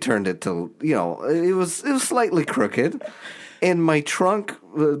 slightly turned it to, it was slightly crooked. And my trunk,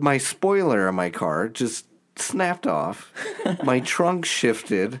 my spoiler on my car just snapped off. My trunk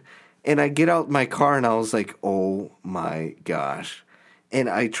shifted. And I get out my car and I was like, oh my gosh. And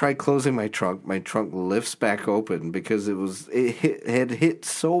I tried closing my trunk. My trunk lifts back open because it had hit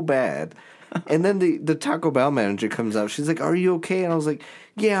so bad. And then the Taco Bell manager comes out. She's like, are you okay? And I was like,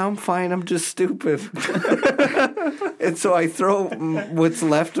 yeah, I'm fine. I'm just stupid. And so I throw what's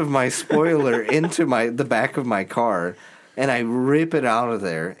left of my spoiler into the back of my car. And I rip it out of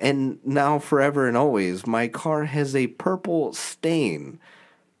there. And now forever and always, my car has a purple stain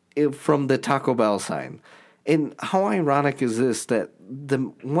from the Taco Bell sign. And how ironic is this that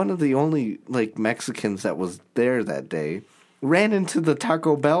one of the only Mexicans that was there that day ran into the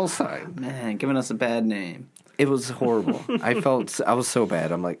Taco Bell sign. Man, giving us a bad name. It was horrible. I was so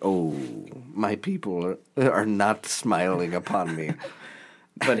bad. I'm like, oh, my people are not smiling upon me.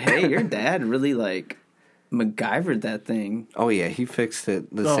 But hey, your dad really MacGyvered that thing. Oh yeah, he fixed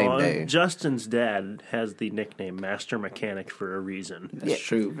it the same day. Justin's dad has the nickname Master Mechanic for a reason. That's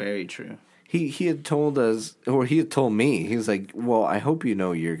true, very true. He had told us, or he had told me, he was like, well, I hope you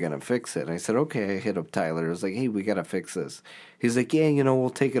know you're going to fix it. And I said, okay. I hit up Tyler. I was like, hey, we got to fix this. He's like, yeah, we'll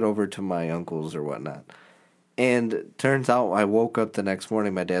take it over to my uncle's or whatnot. And turns out I woke up the next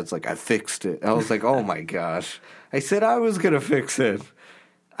morning. My dad's like, I fixed it. I was like, oh my gosh. I said I was going to fix it.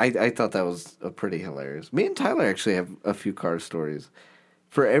 I thought that was pretty hilarious. Me and Tyler actually have a few car stories.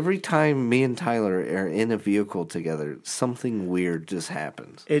 For every time me and Tyler are in a vehicle together, something weird just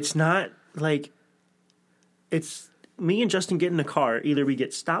happens. It's not it's me and Justin get in a car. Either we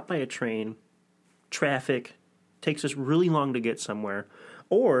get stopped by a train, traffic, takes us really long to get somewhere,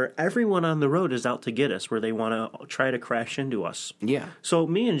 or everyone on the road is out to get us where they want to try to crash into us. Yeah. So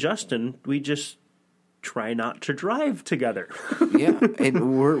me and Justin, we just try not to drive together. Yeah,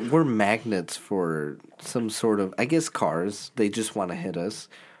 and we're magnets for some sort of, I guess, cars. They just want to hit us,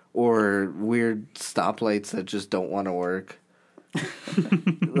 or weird stoplights that just don't want to work.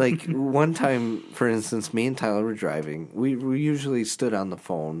 Like one time, for instance, me and Tyler were driving. We usually stood on the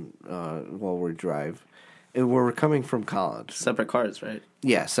phone while we drive. And we're coming from college. Separate cars, right?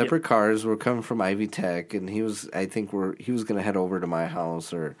 Yeah, separate cars. We're coming from Ivy Tech, and he was going to head over to my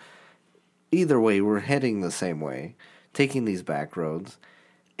house, or either way, we're heading the same way, taking these back roads.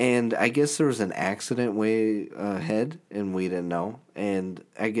 And I guess there was an accident way ahead, and we didn't know. And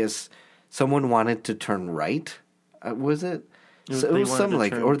I guess someone wanted to turn right. Was it? So it was something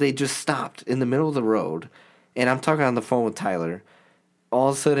like, or they just stopped in the middle of the road. And I'm talking on the phone with Tyler. All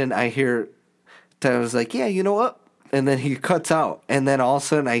of a sudden, I hear Tyler was like, "Yeah, you know what?" And then he cuts out. And then all of a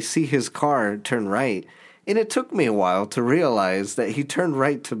sudden, I see his car turn right. And it took me a while to realize that he turned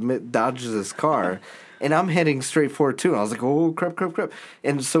right to dodge this car. And I'm heading straight for it, too. And I was like, oh, crap.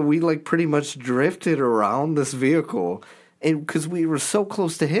 And so we, like, pretty much drifted around this vehicle because we were so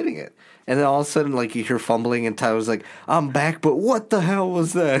close to hitting it. And then all of a sudden, like, you hear fumbling, and Tyler's like, I'm back, but what the hell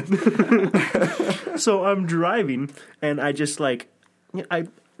was that? So I'm driving, and I just, like,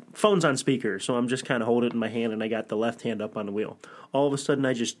 phone's on speaker, so I'm just kind of holding it in my hand, and I got the left hand up on the wheel. All of a sudden,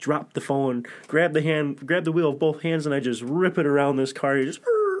 I just drop the phone, grab the wheel with both hands, and I just rip it around this car.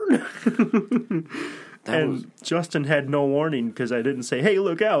 Justin had no warning because I didn't say, "Hey,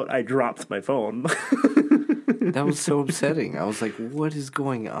 look out!" I dropped my phone. That was so upsetting. I was like, "What is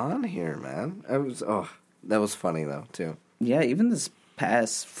going on here, man?" That was funny though too. Yeah, even this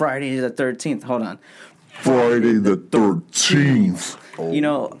past Friday the 13th. Hold on. Friday the 13th. You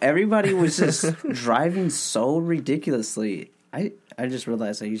know, everybody was just driving so ridiculously. I just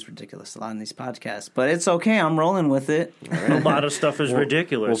realized I use ridiculous a lot in these podcasts, but it's okay. I'm rolling with it. A lot of stuff is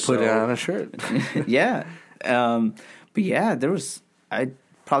ridiculous. We'll put it on a shirt. Yeah. But yeah, I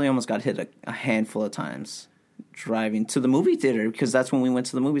probably almost got hit a handful of times driving to the movie theater because that's when we went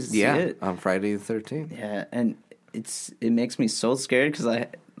to the movies to see it. On Friday the 13th. Yeah, and it makes me so scared because I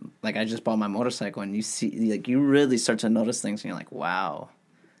just bought my motorcycle, and you see, like, you really start to notice things, and you're like, wow,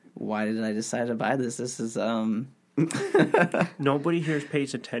 why did I decide to buy this? This is Nobody here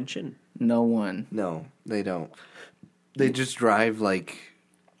pays attention. No one. No, they don't. They just drive like,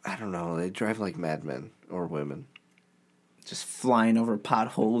 I don't know, they drive like madmen or women. Just flying over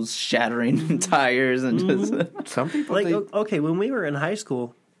potholes, shattering tires, and just... Some people, Like, okay, when we were in high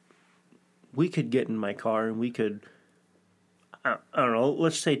school, we could get in my car and we could, I don't know,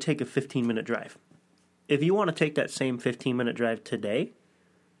 let's say take a 15-minute drive. If you want to take that same 15-minute drive today,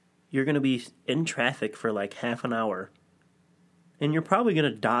 you're going to be in traffic for like half an hour. And you're probably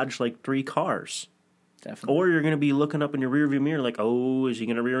going to dodge like 3 cars. Definitely. Or you're going to be looking up in your rearview mirror like, oh, is he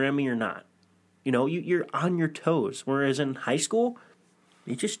going to rear end me or not? You know, you're on your toes. Whereas in high school,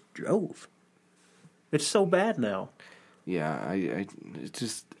 you just drove. It's so bad now. Yeah,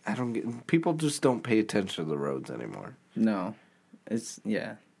 I don't get, people just don't pay attention to the roads anymore. No.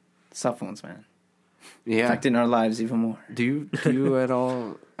 Yeah. Cell phones, man. Yeah. Affecting our lives even more. Do you at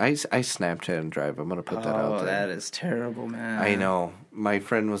all? I Snapchat and drive. I'm gonna put that out there. That is terrible, man. I know. My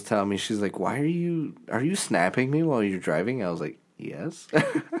friend was telling me, she's like, "Why are you snapping me while you're driving?" I was like, "Yes."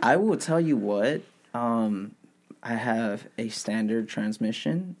 I will tell you what. I have a standard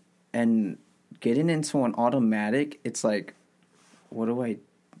transmission, and getting into an automatic, it's like, what do I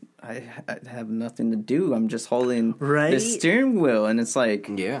have nothing to do. I'm just holding the steering wheel, and it's like,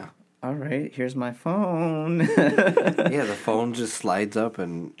 yeah. All right, here's my phone. Yeah, the phone just slides up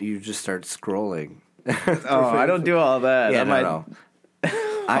and you just start scrolling. Oh, I don't do all that. Yeah, no.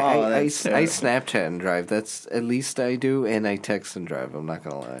 I Snapchat and drive. That's at least I do, and I text and drive. I'm not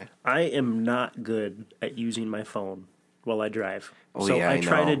gonna lie. I am not good at using my phone while I drive. Oh, so yeah, I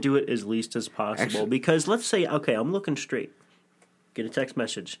try know. to do it as least as possible. Because let's say, okay, I'm looking straight. Get a text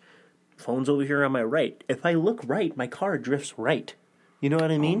message. Phone's over here on my right. If I look right, my car drifts right. You know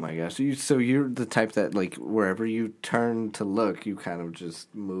what I mean? Oh my gosh! So you're the type that, like, wherever you turn to look, you kind of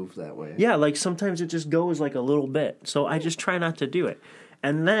just move that way. Yeah, like sometimes it just goes like a little bit. So I just try not to do it.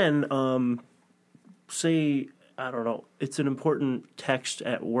 And then, say, I don't know, it's an important text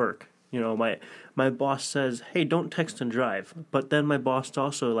at work. You know, my boss says, hey, don't text and drive. But then my boss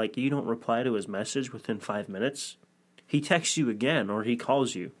also, like, you don't reply to his message within 5 minutes. He texts you again or he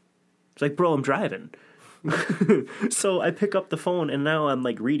calls you. It's like, bro, I'm driving. So I pick up the phone and now I'm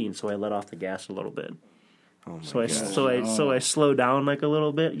like reading, so I let off the gas a little bit. Oh my So I slow down like a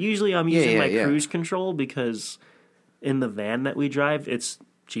little bit. Usually I'm using my cruise control because in the van that we drive, it's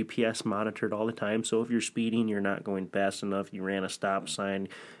GPS monitored all the time. So if you're speeding, you're not going fast enough, you ran a stop sign,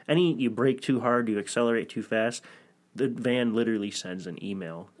 you brake too hard, you accelerate too fast, the van literally sends an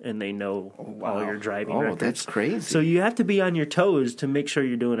email and they know all your driving records. That's crazy. So you have to be on your toes to make sure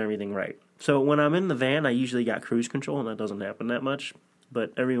you're doing everything right. So when I'm in the van, I usually got cruise control, and that doesn't happen that much.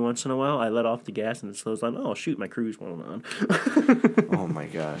 But every once in a while, I let off the gas, and it slows down. Oh, shoot, my cruise went on. Oh, my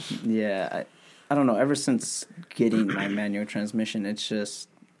gosh. Yeah, I don't know. Ever since getting my manual transmission, it's just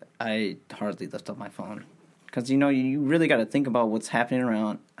I hardly lift up my phone because you really got to think about what's happening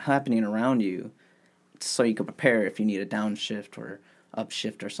around you, so you can prepare if you need a downshift or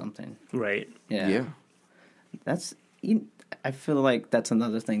upshift or something. Right. Yeah. I feel like that's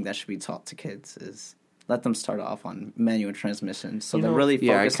another thing that should be taught to kids is let them start off on manual transmission so they're really focused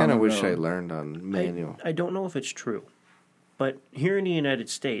Yeah, I on kind the of wish road. I learned on manual. I don't know if it's true, but here in the United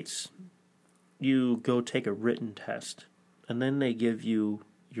States, you go take a written test, and then they give you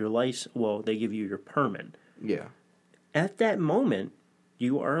your license. Well, they give you your permit. Yeah. At that moment,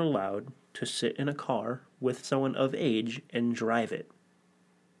 you are allowed to sit in a car with someone of age and drive it,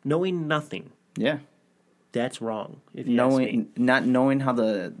 knowing nothing. Yeah. That's wrong. If you ask me. Not knowing how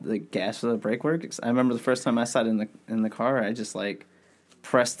the gas or the brake works. I remember the first time I sat in the car, I just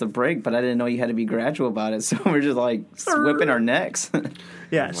pressed the brake, but I didn't know you had to be gradual about it. So we're just whipping our necks.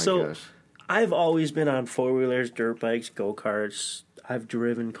 Yeah. Oh my So gosh. I've always been on 4-wheelers, dirt bikes, go karts. I've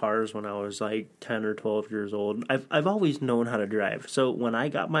driven cars when I was 10 or 12 years old. I've always known how to drive. So when I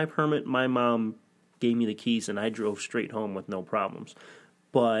got my permit, my mom gave me the keys, and I drove straight home with no problems.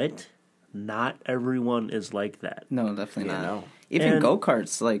 But not everyone is like that. No, definitely Yeah, not. no. Even And-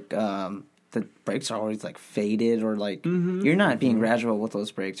 go-karts, the brakes are always faded or you're not being gradual with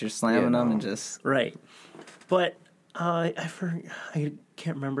those brakes. You're slamming them no. and just Right. But I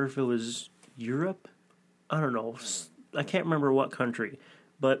can't remember if it was Europe. I don't know. I can't remember what country.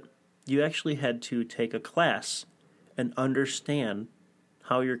 But you actually had to take a class and understand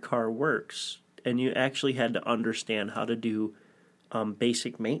how your car works. And you actually had to understand how to do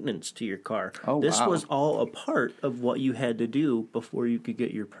basic maintenance to your car. Oh, This wow. was all a part of what you had to do before you could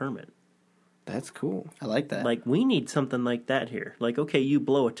get your permit. That's cool. I like that. We need something like that here. Okay, you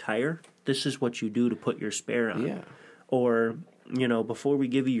blow a tire, this is what you do to put your spare on. Yeah. Or, before we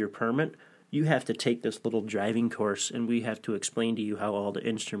give you your permit, you have to take this little driving course, and we have to explain to you how all the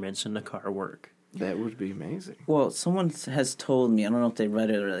instruments in the car work. That would be amazing. Well, someone has told me, I don't know if they read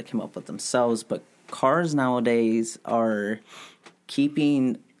it or they came up with themselves, but cars nowadays are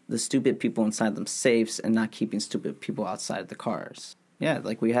keeping the stupid people inside them safes and not keeping stupid people outside the cars. Yeah,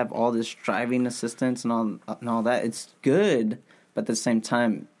 we have all this driving assistance and all that. It's good, but at the same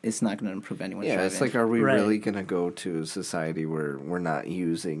time, it's not going to improve anyone's Yeah, driving. it's are we Right. really going to go to a society where we're not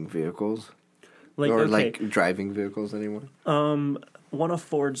using vehicles? Or Okay, driving vehicles anymore? one of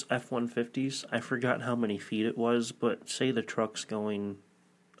Ford's F-150s, I forgot how many feet it was, but say the truck's going,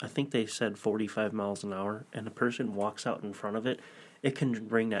 I think they said 45 miles an hour, and the person walks out in front of it, it can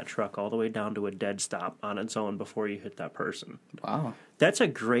bring that truck all the way down to a dead stop on its own before you hit that person. Wow. That's a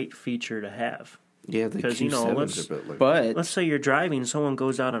great feature to have. Yeah, the Because, Q7's a bit like But Let's say you're driving, someone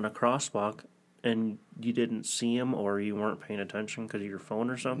goes out on a crosswalk, and you didn't see him or you weren't paying attention because of your phone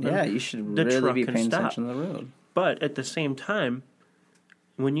or something. yeah, you should the really truck be can paying stop. attention to the road. But at the same time,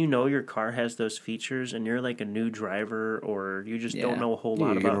 when you know your car has those features and you're a new driver or you just Yeah. don't know a whole Yeah,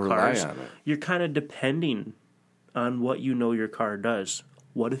 lot you're gonna about rely cars, on it. you're kind of depending on what you know your car does.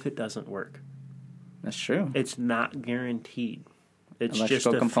 What if it doesn't work? That's true. It's not guaranteed. It's just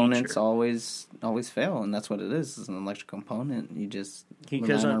Electrical a components feature. always fail, and that's what it is. It's an electrical component. You just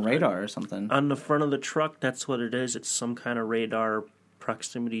Because rely on on- a radar or something. On the front of the truck, that's what it is. It's some kind of radar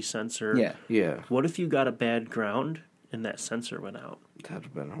proximity sensor. Yeah. Yeah, What if you got a bad ground and that sensor went out? that'd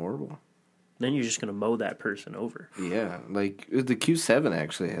have been horrible. Then you're just going to mow that person over. Yeah, the Q7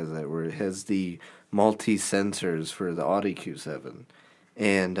 actually has that, where it has the multi-sensors for the Audi Q7.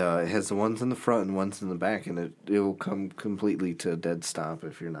 And it has the ones in the front and ones in the back, and it will come completely to a dead stop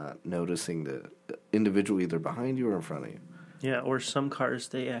if you're not noticing the individual either behind you or in front of you. Yeah, or some cars,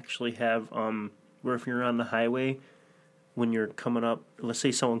 they actually have, where if you're on the highway, when you're coming up, let's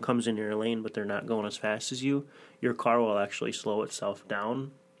say someone comes in your lane, but they're not going as fast as you, your car will actually slow itself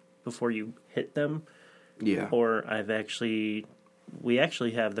down before you hit them. Yeah. Or we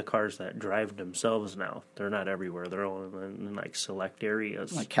actually have the cars that drive themselves now. They're not everywhere. They're only in select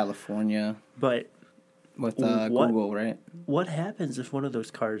areas. Like California But with What- Google, right? what happens if one of those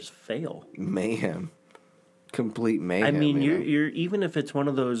cars fail? Mayhem. Complete mayhem. I mean, you know? you're even if it's one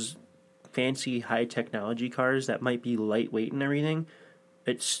of those fancy high technology cars that might be lightweight and everything,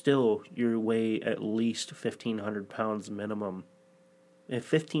 it's still you weigh at least 1,500 pounds minimum.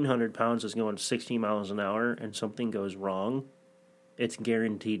 If 1,500 pounds is going 60 miles an hour and something goes wrong, it's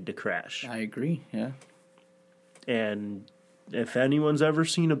guaranteed to crash. I agree. Yeah. And if anyone's ever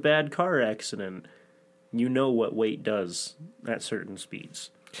seen a bad car accident, you know what weight does at certain speeds.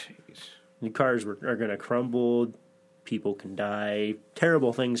 Jeez. The cars are going to crumble. People can die.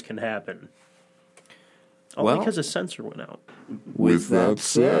 Terrible things can happen. All Well- because a sensor went out. With that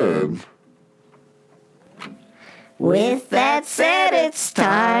said, With that said, it's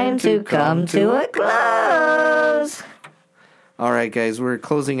time to come to a close. All right, guys, we're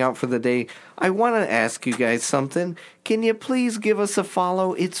closing out for the day. I want to ask you guys something. Can you please give us a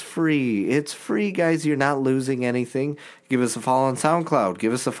follow? It's free. It's free, guys. You're not losing anything. Give us a follow on SoundCloud.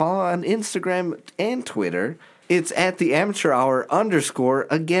 Give us a follow on Instagram and Twitter. It's at the Amateur Hour _.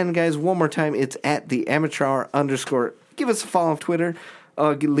 Again, guys, one more time. It's at the Amateur Hour _. Give us a follow on Twitter.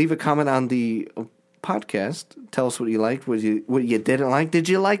 Leave a comment on the podcast. Tell us what you liked, what you didn't like. Did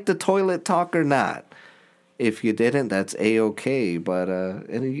you like the toilet talk or not? If you didn't, that's A-okay. But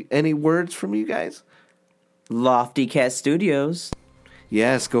any words from you guys? Lofty Cat Studios.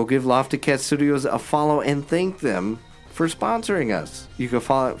 Yes, go give Lofty Cat Studios a follow and thank them for sponsoring us. You can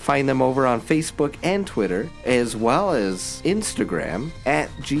find them over on Facebook and Twitter, as well as Instagram at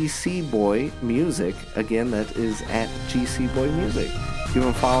GCBoyMusic. Again, that is at GCBoyMusic. Give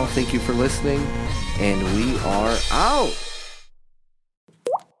them a follow. Thank you for listening, and we are out.